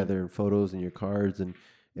get amazing. together in photos and your cards, and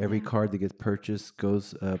every card that gets purchased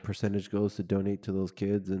percentage goes to donate to those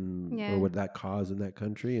kids and Yeah. or what that cause in that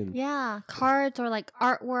country. And Yeah, cards or like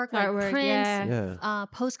artwork, like Artwork, prints, yeah,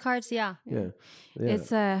 postcards. Yeah. yeah.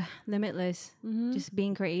 it's limitless. Just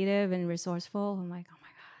being creative and resourceful. I'm like, oh my God.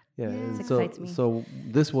 Yeah, and This so excites me. so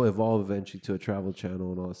this will evolve eventually to a travel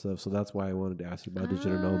channel and all that stuff. So that's why I wanted to ask you about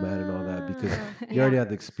digital nomad and all that, because you already had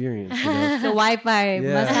the experience. You know? The Wi-Fi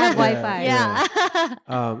Yeah. must have Yeah. Wi-Fi.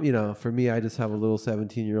 Yeah. For me, I just have a little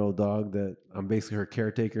 17-year-old dog that I'm basically her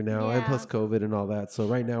caretaker now, and Yeah. plus COVID and all that. So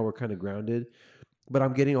right now we're kind of grounded, but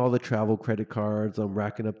I'm getting all the travel credit cards. I'm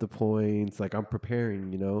racking up the points. Like I'm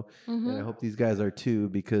preparing, and I hope these guys are too,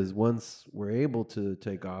 because once we're able to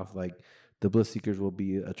take off, like the Bliss Seekers will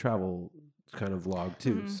be a travel kind of vlog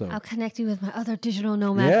too. So I'll connect you with my other digital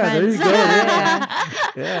nomad yeah, friends. there you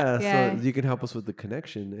go. Yeah. Yeah. So you can help us with the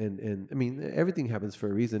connection, and I mean everything happens for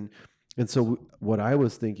a reason. And so what I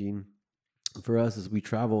was thinking for us is we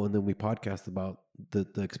travel and then we podcast about the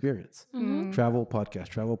experience. Travel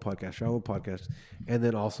podcast, and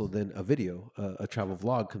then also then a video, a travel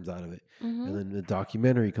vlog comes out of it, and then the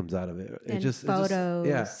documentary comes out of it. And It photos.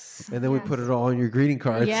 yeah. And then we put it all on your greeting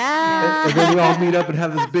cards. Yeah. And then we all meet up and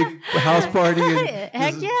have this big house party. And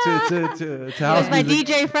Heck just yeah. to house With my music.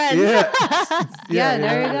 DJ friends. Yeah. Yeah,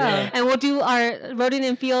 there you go. And we'll do our Rodin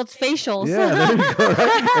and Fields facials. Yeah, there you go.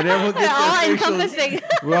 Right? And everyone gets All their facials. encompassing.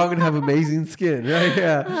 We're all gonna have amazing skin, right?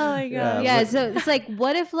 Yeah. Oh my God. Yeah, but- so it's like,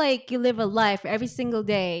 what if like you live a life every single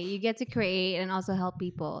day, you get to create and also help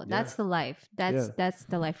people. That's the life. That's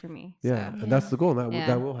the life for me. Yeah, So. and that's the goal. And Yeah.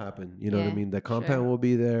 that will happen. You know what I Yeah, mean? The compound sure. will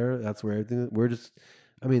be there. That's where everything. We're just.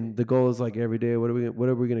 I mean, the goal is like every day. What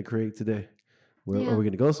are we gonna create today? Where Yeah. are we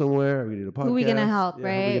gonna go somewhere? Are we gonna do a podcast? Who we gonna help, Who we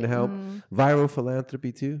right? gonna help? Viral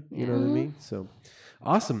philanthropy too. You know what I mean? So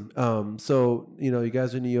awesome. So you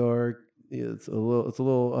guys are in New York. It's a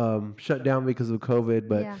little shut down because of COVID,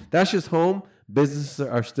 but Yeah. that's just home. Businesses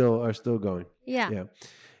are still going. Yeah. Yeah.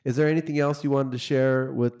 Is there anything else you wanted to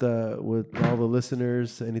share with all the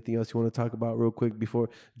listeners? Anything else you want to talk about real quick before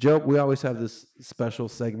Joe? We always have this special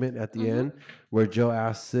segment at the end where Joe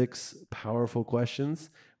asks 6 powerful questions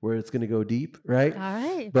where it's going to go deep, right? All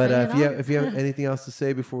right. But bring it on. if you have anything else to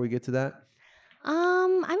say before we get to that, I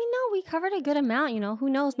mean, no, we covered a good amount. Who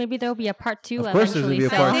knows? Maybe there'll be a part 2 Of course there's eventually. gonna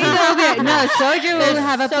be a part I two. think there'll be no, Soldier will There's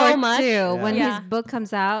have a so part much. 2 Yeah. when Yeah. his book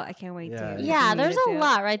comes out. I can't wait Yeah. to. Yeah, there's a to.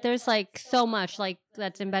 lot, right? There's like so much like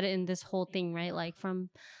that's embedded in this whole thing, right? Like from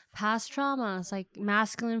past traumas, like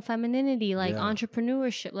masculine femininity, like Yeah.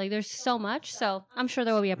 entrepreneurship. Like there's so much. So I'm sure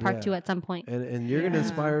there will be a part Yeah. 2 at some point. And you're gonna Yeah.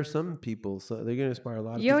 inspire some people. So they're gonna inspire a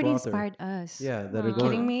lot of You people already out there. inspired us. Yeah, that Aw. are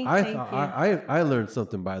going. Kidding me? I Thank thought you. I learned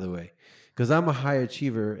something, by the way, because I'm a high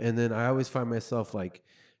achiever, and then I always find myself like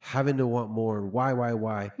having to want more and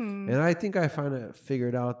why, and I think I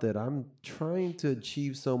figured out that I'm trying to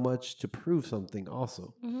achieve so much to prove something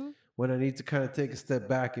also. Mm-hmm. When I need to kind of take a step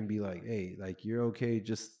back and be like, hey, like you're okay,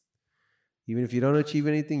 just even if you don't achieve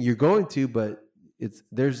anything, you're going to, but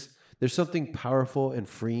there's something powerful and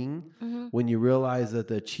freeing Mm-hmm. when you realize that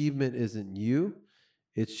the achievement isn't you,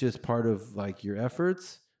 it's just part of like your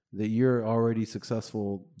efforts, that you're already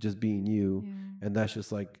successful just being you, and that's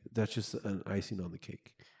just an icing on the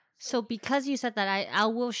cake. So because you said that, I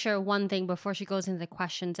will share one thing before she goes into the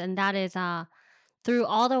questions, and that is through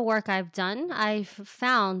all the work I've done, I've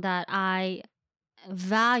found that I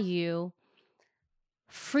value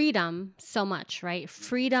freedom so much, right?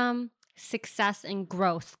 Freedom, success, and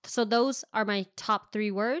growth. So those are my top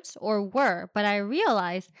 3 words, or were, but I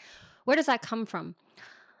realized, where does that come from?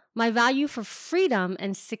 My value for freedom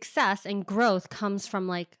and success and growth comes from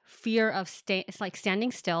like fear of it's like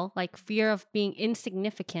standing still, like fear of being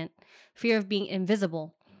insignificant, fear of being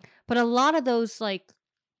invisible. But a lot of those like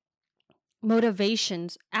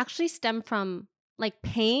motivations actually stem from like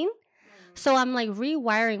pain. So I'm like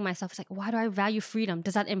rewiring myself. It's like, why do I value freedom?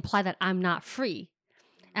 Does that imply that I'm not free?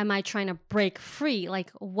 Am I trying to break free?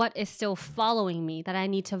 Like, what is still following me that I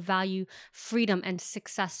need to value freedom and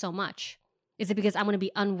success so much? Is it because I'm going to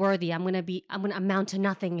be unworthy? I'm going to amount to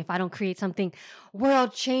nothing if I don't create something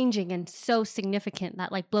world changing and so significant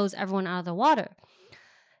that like blows everyone out of the water?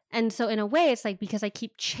 And so in a way, it's like, because I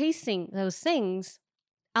keep chasing those things,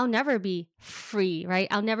 I'll never be free, right?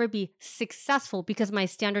 I'll never be successful because my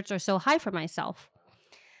standards are so high for myself.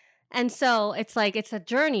 And so it's like, it's a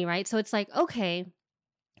journey, right? So it's like, okay,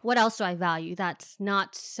 what else do I value that's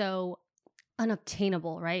not so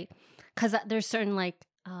unobtainable, right? Because there's certain like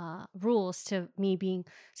rules to me being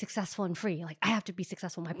successful and free. Like I have to be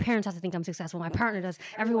successful. My parents have to think I'm successful. My partner does.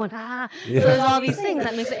 Everyone. So there's all these things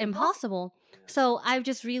that makes it impossible. So I've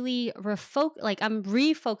just really I'm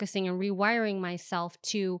refocusing and rewiring myself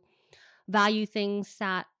to value things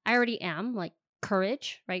that I already am, like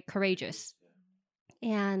courage, right? Courageous.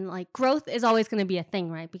 And like growth is always going to be a thing,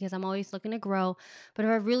 right? Because I'm always looking to grow. But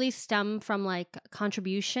if I really stem from like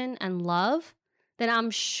contribution and love, then I'm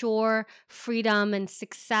sure freedom and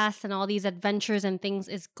success and all these adventures and things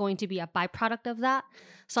is going to be a byproduct of that.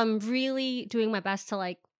 So I'm really doing my best to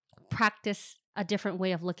like practice a different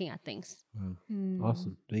way of looking at things. Wow.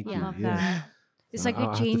 Awesome. Thank Yeah. you. Love that. It's like I'll you're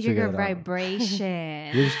have to changing figure your that out.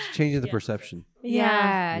 vibration. You're just changing the perception.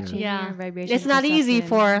 Yeah, changing Yeah. your vibration. It's not easy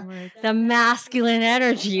perception. for the masculine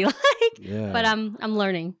energy, like, Yeah. but I'm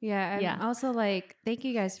learning. Yeah, and Yeah. also like thank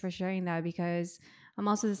you guys for sharing that, because I'm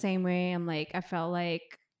also the same way. I'm like, I felt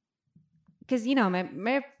like, because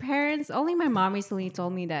my parents, only my mom recently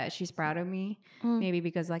told me that she's proud of me. Maybe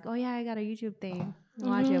because like, oh yeah, I got a YouTube thing,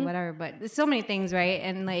 watch it, whatever. But there's so many things, right?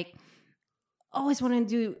 And like, always want to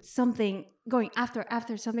do something, going after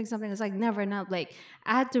something. It's like never enough. Like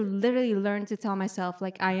I had to literally learn to tell myself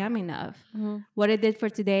like I am enough. What I did for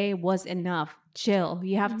today was enough. Chill.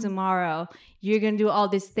 You have tomorrow. You're gonna do all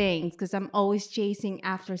these things, because I'm always chasing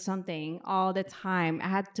after something all the time. I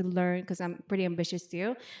had to learn, because I'm pretty ambitious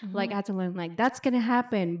too. Like I had to learn like that's gonna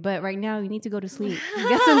happen, but right now you need to go to sleep.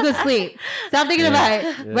 Get some good sleep. Stop thinking about it.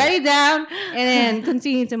 Yeah. Write it down and then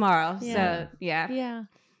continue tomorrow. Yeah. So yeah. Yeah.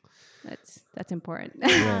 That's important. Yeah.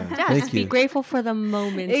 Yeah, Thank just be you. grateful for the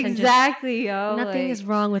moment. and just- Exactly, yo. nothing is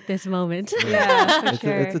wrong with this moment. Yeah, for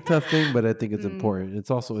sure. It's a tough thing, but I think it's important. It's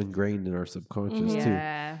also ingrained in our subconscious too.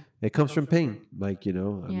 Yeah. It comes from pain. Like, I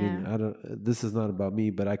mean, Yeah. this is not about me,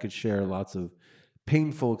 but I could share lots of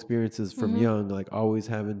painful experiences from young, like always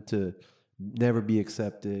having to never be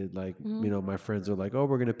accepted. Like, my friends are like, oh,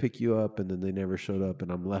 we're going to pick you up. And then they never showed up,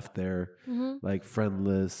 and I'm left there like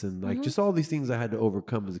friendless. And like just all these things I had to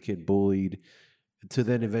overcome as a kid, bullied, to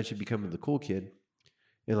then eventually becoming the cool kid.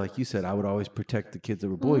 And like you said, I would always protect the kids that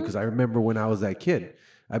were bullied, because I remember when I was that kid,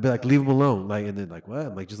 I'd be like, leave them alone. Like, and then like, what?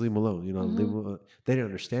 I'm like, just leave them alone. Leave 'em alone. They didn't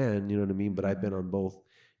understand, you know what I mean? But I've been on both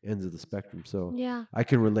ends of the spectrum. So Yeah. I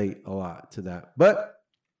can relate a lot to that. But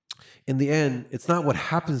in the end, it's not what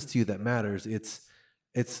happens to you that matters. It's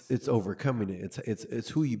it's overcoming it. It's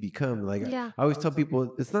who you become. Like Yeah. I always tell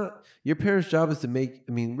people, it's not your parents' job is to make.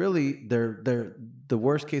 I mean, really, they're the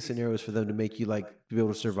worst case scenario is for them to make you like be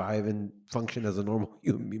able to survive and function as a normal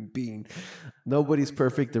human being. Nobody's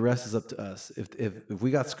perfect. The rest is up to us. If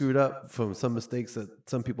we got screwed up from some mistakes that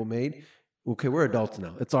some people made, okay, we're adults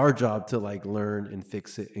now. It's our job to like learn and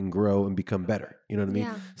fix it and grow and become better. You know what I mean?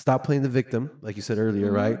 Yeah. Stop playing the victim, like you said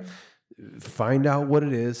earlier, right? Find out what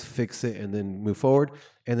it is, fix it, and then move forward.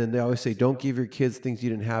 And then they always say, don't give your kids things you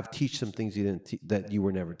didn't have. Teach them things you didn't that you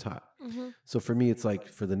were never taught. So for me, it's like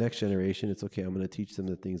for the next generation, it's okay. I'm going to teach them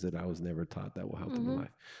the things that I was never taught that will help them in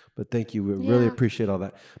life. But thank you. We really appreciate all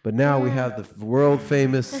that. But now we have the world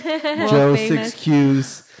famous Joe famous.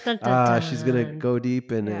 6Qs. Dun, dun, dun. She's going to go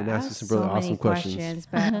deep and ask you some really awesome questions.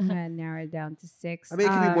 But I'm gonna narrow it down to 6. I mean, it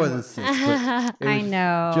could be more than 6. But it I was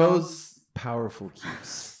know. Joe's powerful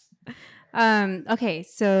cues. Okay,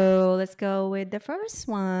 so let's go with the first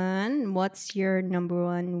one. What's your number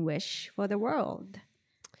one wish for the world?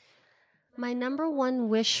 My number one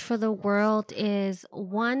wish for the world is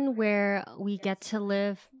one where we get to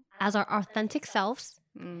live as our authentic selves,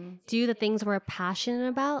 do the things we're passionate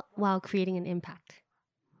about while creating an impact.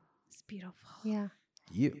 It's beautiful. Yeah.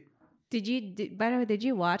 You. By the way, did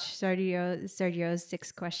you watch Sergio's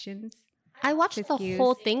 6 questions? I watched the Excuse.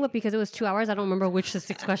 whole thing, but because it was 2 hours, I don't remember which the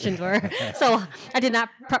 6 questions were. So I did not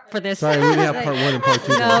prep for this. Sorry, we didn't have part 1 and part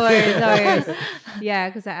 2. No worries, no worries. Yeah,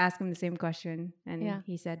 because I asked him the same question, and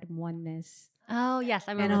he said oneness. Oh, yes.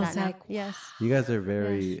 I remember And I that was now. like, Yes. You guys are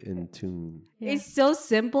very in tune. Yeah. It's so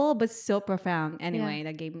simple but so profound. Anyway,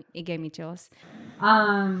 that gave me chills.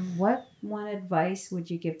 What one advice would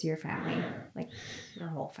you give to your family, like your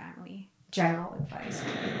whole family? General advice.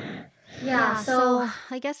 Yeah, so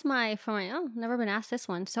I guess never been asked this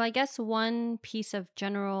one. So I guess one piece of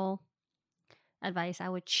general advice I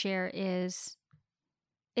would share is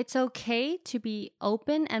it's okay to be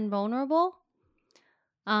open and vulnerable.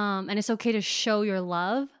 And it's okay to show your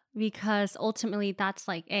love because ultimately that's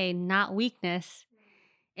like not weakness.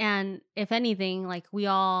 And if anything, like we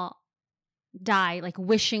all die like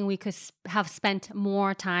wishing we could have spent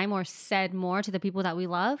more time or said more to the people that we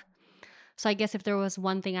love. So I guess if there was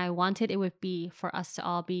one thing I wanted, it would be for us to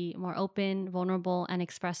all be more open, vulnerable, and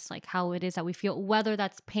express like how it is that we feel, whether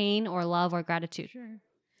that's pain or love or gratitude. Sure.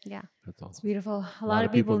 Yeah. That's It's awesome. beautiful. A lot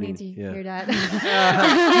of people need to hear that.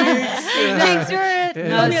 Thanks for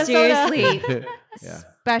No, seriously. Yeah.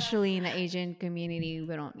 Especially in the Asian community,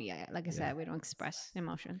 we don't. Yeah, like I said, we don't express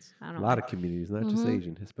emotions. I don't A know. lot of communities, not just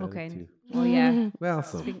Asian, Hispanic Okay. too. Well, yeah. Well,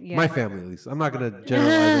 some. Yeah. My family at least. I'm not going to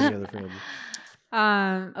generalize any other family.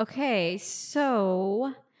 Okay,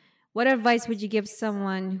 so what advice would you give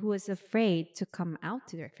someone who is afraid to come out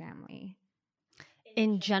to their family?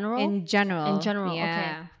 In general? In general. okay.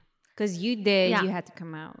 Yeah. Because you did, Yeah. you had to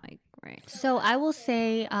come out, like, right. So I will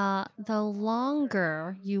say the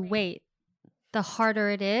longer you wait, the harder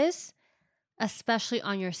it is, especially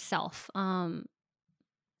on yourself.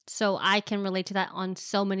 So I can relate to that on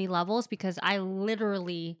so many levels because I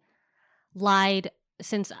literally lied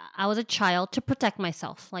since I was a child to protect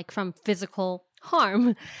myself, like from physical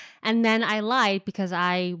harm. And then I lied because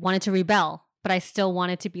I wanted to rebel, but I still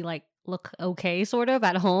wanted to be like, look okay, sort of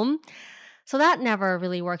at home. So that never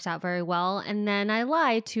really worked out very well. And then I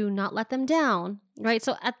lied to not let them down, right?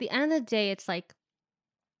 So at the end of the day, it's like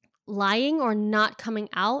lying or not coming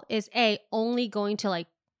out is only going to like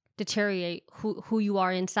deteriorate who you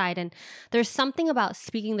are inside. And there's something about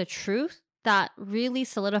speaking the truth that really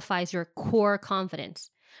solidifies your core confidence,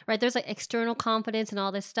 right? There's like external confidence and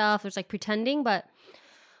all this stuff. There's like pretending, but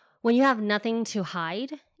when you have nothing to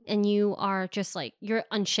hide and you are just like, you're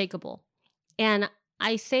unshakable. And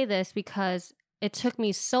I say this because it took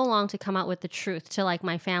me so long to come out with the truth to like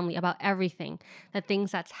my family about everything, the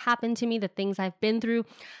things that's happened to me, the things I've been through,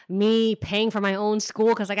 me paying for my own school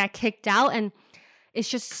because I got kicked out. And it's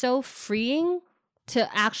just so freeing to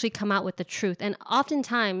actually come out with the truth. And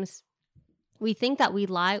oftentimes we think that we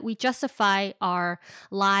lie, we justify our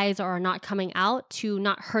lies or our not coming out to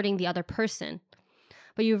not hurting the other person.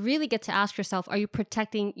 But you really get to ask yourself, are you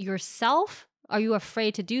protecting yourself? Are you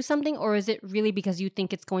afraid to do something? Or is it really because you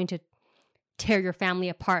think it's going to tear your family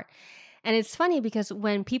apart? And it's funny because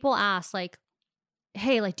when people ask like,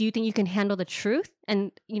 hey, like, do you think you can handle the truth?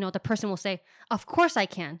 And, you know, the person will say, of course I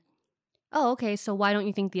can. Oh, okay. So why don't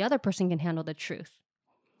you think the other person can handle the truth?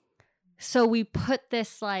 So we put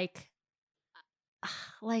this like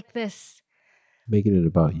this. Making it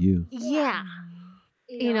about you. Yeah.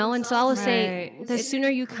 You know, and so I will say the sooner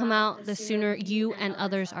you come out, the sooner you and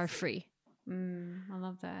others are free. I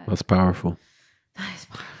love that. That's powerful. That is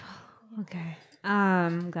powerful. Okay.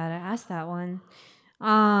 Gotta ask that one.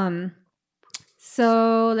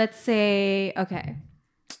 So let's say, okay.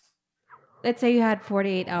 Let's say you had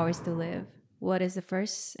 48 hours to live. What is the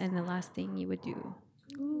first and the last thing you would do?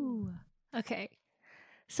 Ooh. Okay.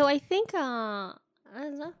 So I think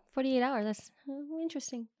 48 hours. That's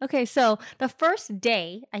interesting. Okay, so the first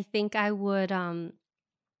day, I think I would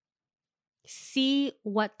see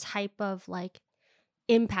what type of like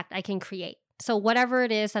impact I can create. So whatever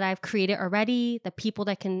it is that I've created already, the people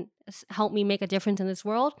that can help me make a difference in this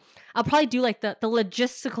world, I'll probably do like the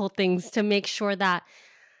logistical things to make sure that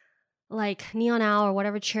like Neon Owl or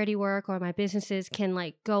whatever charity work or my businesses can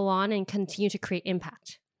like go on and continue to create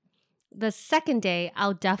impact. The second day,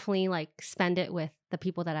 I'll definitely like spend it with the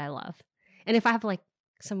people that I love. And if I have like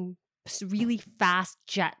some really fast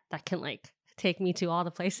jet that can like take me to all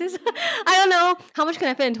the places, I don't know how much can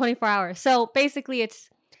I fit in 24 hours. So basically it's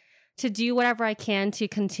to do whatever I can to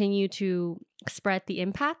continue to spread the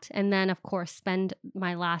impact. And then of course, spend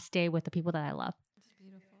my last day with the people that I love.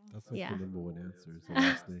 That's like Yeah. the number one answer is the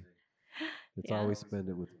last day. It's Yeah. always spend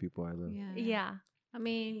it with the people I love. Yeah. I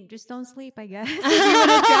mean, just don't sleep, I guess. If you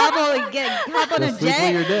want to travel and hop on a Just sleep when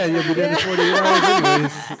jet. you're dead. You'll be dead in 48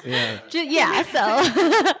 hours anyways. Yeah. Yeah, so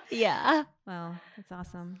yeah. Well, that's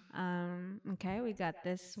awesome. Okay, we got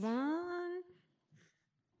this one.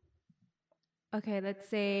 Okay, let's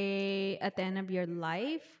say at the end of your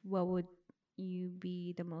life, what would you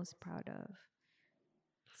be the most proud of?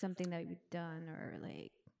 Something that you've done or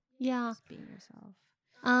like Yeah. just being yourself.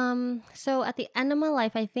 So at the end of my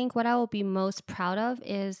life, I think what I will be most proud of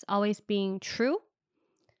is always being true.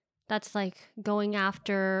 That's like going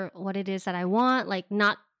after what it is that I want, like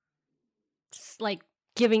not like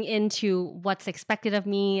giving into what's expected of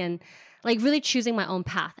me and like really choosing my own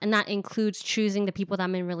path. And that includes choosing the people that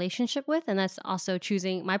I'm in relationship with. And that's also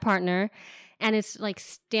choosing my partner. And it's like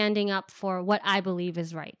standing up for what I believe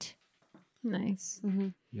is right. Nice. Mm-hmm.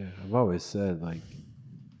 Yeah, I've always said, like,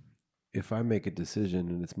 if I make a decision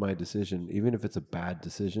and it's my decision, even if it's a bad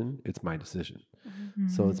decision, it's my decision. Mm-hmm.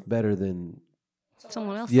 So it's better than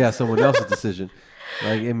Someone else. someone else's decision.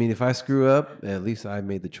 Like, I mean, if I screw up, at least I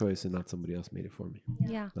made the choice and not somebody else made it for me.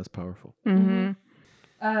 Yeah. That's powerful. Mm-hmm.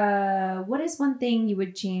 What is one thing you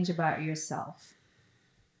would change about yourself?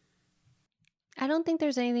 I don't think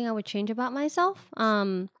there's anything I would change about myself.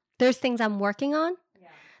 There's things I'm working on. Yeah.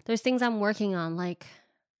 There's things I'm working on, like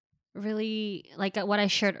really like what I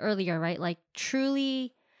shared earlier, right? Like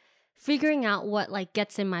truly figuring out what like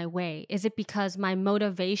gets in my way. Is it because my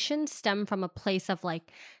motivation stem from a place of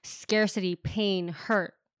like scarcity, pain,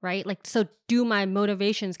 hurt, right? Like, so do my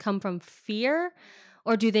motivations come from fear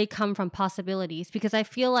or do they come from possibilities? Because I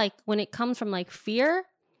feel like when it comes from like fear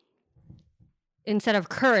instead of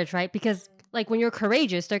courage, right? Because like when you're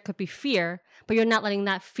courageous, there could be fear, but you're not letting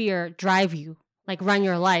that fear drive you, like run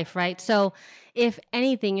your life, right? So if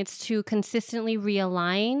anything, it's to consistently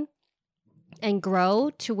realign and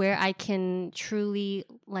grow to where I can truly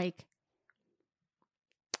like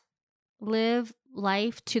live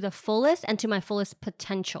life to the fullest and to my fullest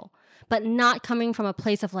potential, but not coming from a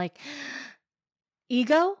place of like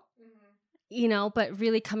ego, you know, but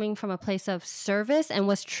really coming from a place of service and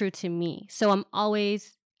what's true to me. So I'm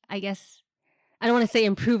always, I guess, I don't want to say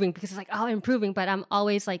improving because it's like, oh, improving, but I'm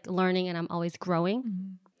always like learning and I'm always growing.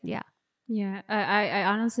 Mm-hmm. Yeah. Yeah, I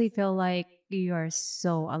honestly feel like you are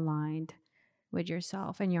so aligned with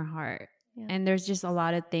yourself and your heart. Yeah. And there's just a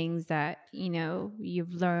lot of things that, you know,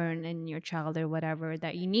 you've learned in your childhood or whatever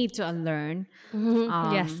that you need to unlearn.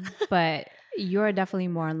 Mm-hmm. Yes. But you're definitely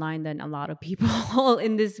more aligned than a lot of people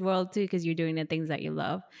in this world too, because you're doing the things that you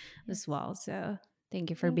love as well. So thank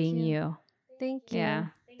you for Thank being you. you. Thank you. Yeah.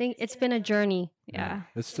 It's been a journey. Yeah.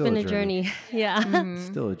 It's It's still been a journey. Yeah. Mhm.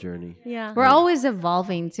 Still a journey. Yeah. We're always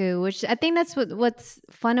evolving too, which I think that's what's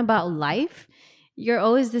fun about life. You're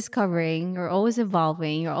always discovering, you're always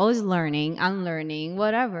evolving, you're always learning, unlearning,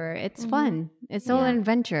 whatever. It's fun. It's all an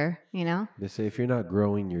adventure, you know? They say if you're not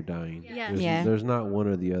growing, you're dying. Yes. There's, there's not one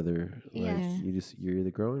or the other. Like Yes. you're either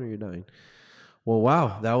growing or you're dying. Well,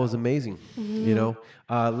 wow, that was amazing. You know,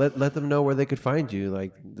 let them know where they could find you.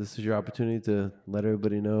 Like, this is your opportunity to let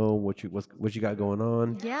everybody know what you got going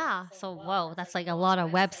on. Yeah. So, whoa, that's like a lot of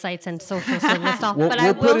websites and socials to list off. We'll, but we'll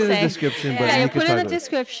I put will it in say, the description. But yeah, you you can put it in talk the about it.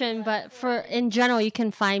 description. But for in general, you can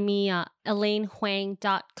find me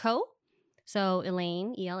elainehuang.co. So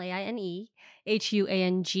Elaine, ELAINE,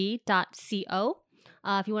 HUANG.co.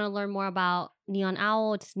 If you want to learn more about Neon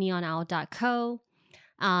Owl, it's neonowl.co.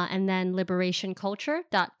 And then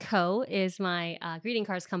liberationculture.co is my greeting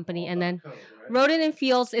cards company. And then Rodent and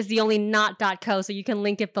Fields is the only not .co, so you can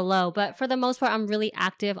link it below. But for the most part, I'm really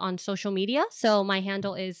active on social media. So my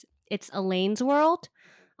handle is It's Elaine's World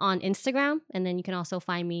on Instagram. And then you can also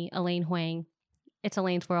find me, Elaine Huang. It's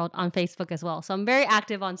Elaine's World on Facebook as well. So I'm very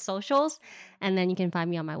active on socials. And then you can find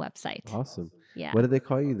me on my website. Awesome. Yeah. What do they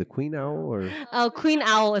call you? The Queen Owl? Or Oh, Queen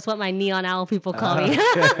Owl is what my neon owl people call me.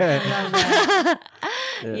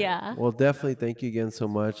 Yeah. Well, definitely thank you again so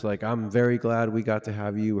much. Like, I'm very glad we got to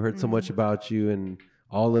have you. We heard so much about you, and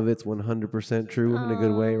all of it's 100% true in a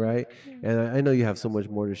good way, right? And I know you have so much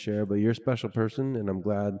more to share, but you're a special person, and I'm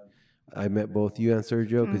glad I met both you and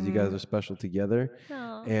Sergio because you guys are special together.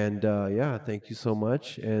 And yeah, thank you so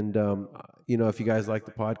much. And you know, if you guys like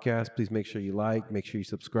the podcast, please make sure you like, make sure you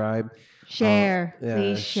subscribe, Share,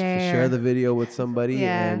 please share. share the video with somebody.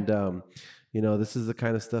 Yeah. And you know, this is the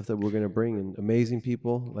kind of stuff that we're gonna bring in amazing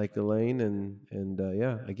people like Elaine. And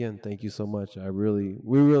yeah, again, thank you so much.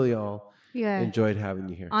 We really all enjoyed having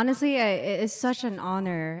you here. Honestly, it's such an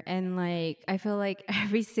honor, and like I feel like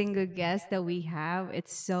every single guest that we have,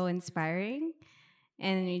 it's so inspiring,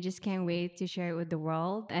 and you just can't wait to share it with the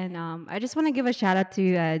world. And I just want to give a shout out to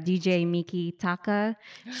DJ Miki Taka.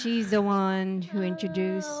 She's the one who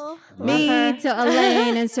introduced me to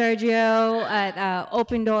Elaine and Sergio at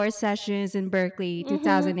Open Door Sessions in Berkeley,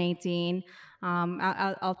 2018.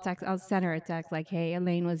 I'll send her a text like, "Hey,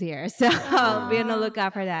 Elaine was here," so I'll be on the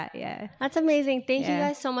lookout for that. Yeah, that's amazing. Thank you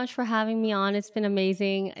guys so much for having me on. It's been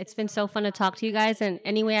amazing. It's been so fun to talk to you guys, and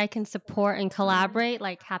any way I can support and collaborate,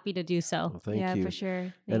 like, happy to do so. Well, thank you for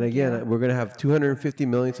sure. And again, we're gonna have 250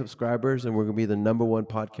 million subscribers, and we're gonna be the #1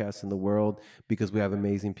 podcast in the world because we have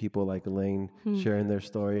amazing people like Elaine sharing their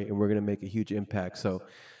story, and we're gonna make a huge impact. So,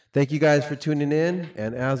 thank you guys for tuning in,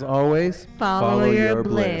 and as always, follow your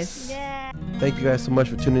bliss. Thank you guys so much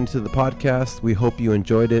for tuning into the podcast. We hope you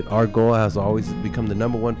enjoyed it. Our goal, as always, is to become the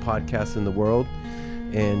 #1 podcast in the world.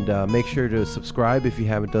 And make sure to subscribe if you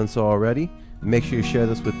haven't done so already. Make sure you share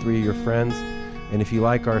this with 3 of your friends. And if you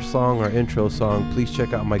like our song, our intro song, please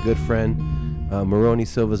check out my good friend Maroney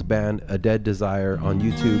Silva's band, A Dead Desire, on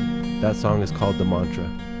YouTube. That song is called The Mantra.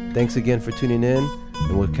 Thanks again for tuning in,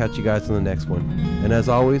 and we'll catch you guys on the next one. And as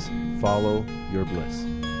always, follow your bliss.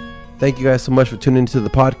 Thank you guys so much for tuning into the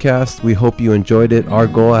podcast. We hope you enjoyed it. Our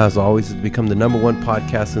goal, as always, is to become the #1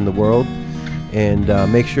 podcast in the world. And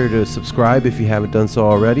make sure to subscribe if you haven't done so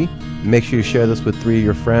already. Make sure you share this with 3 of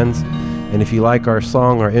your friends. And if you like our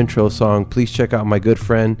song, our intro song, please check out my good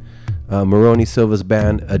friend Maroney Silva's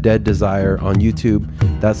band, A Dead Desire, on YouTube.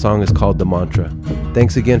 That song is called The Mantra.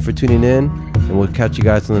 Thanks again for tuning in, and we'll catch you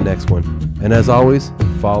guys on the next one. And as always,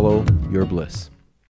 follow your bliss.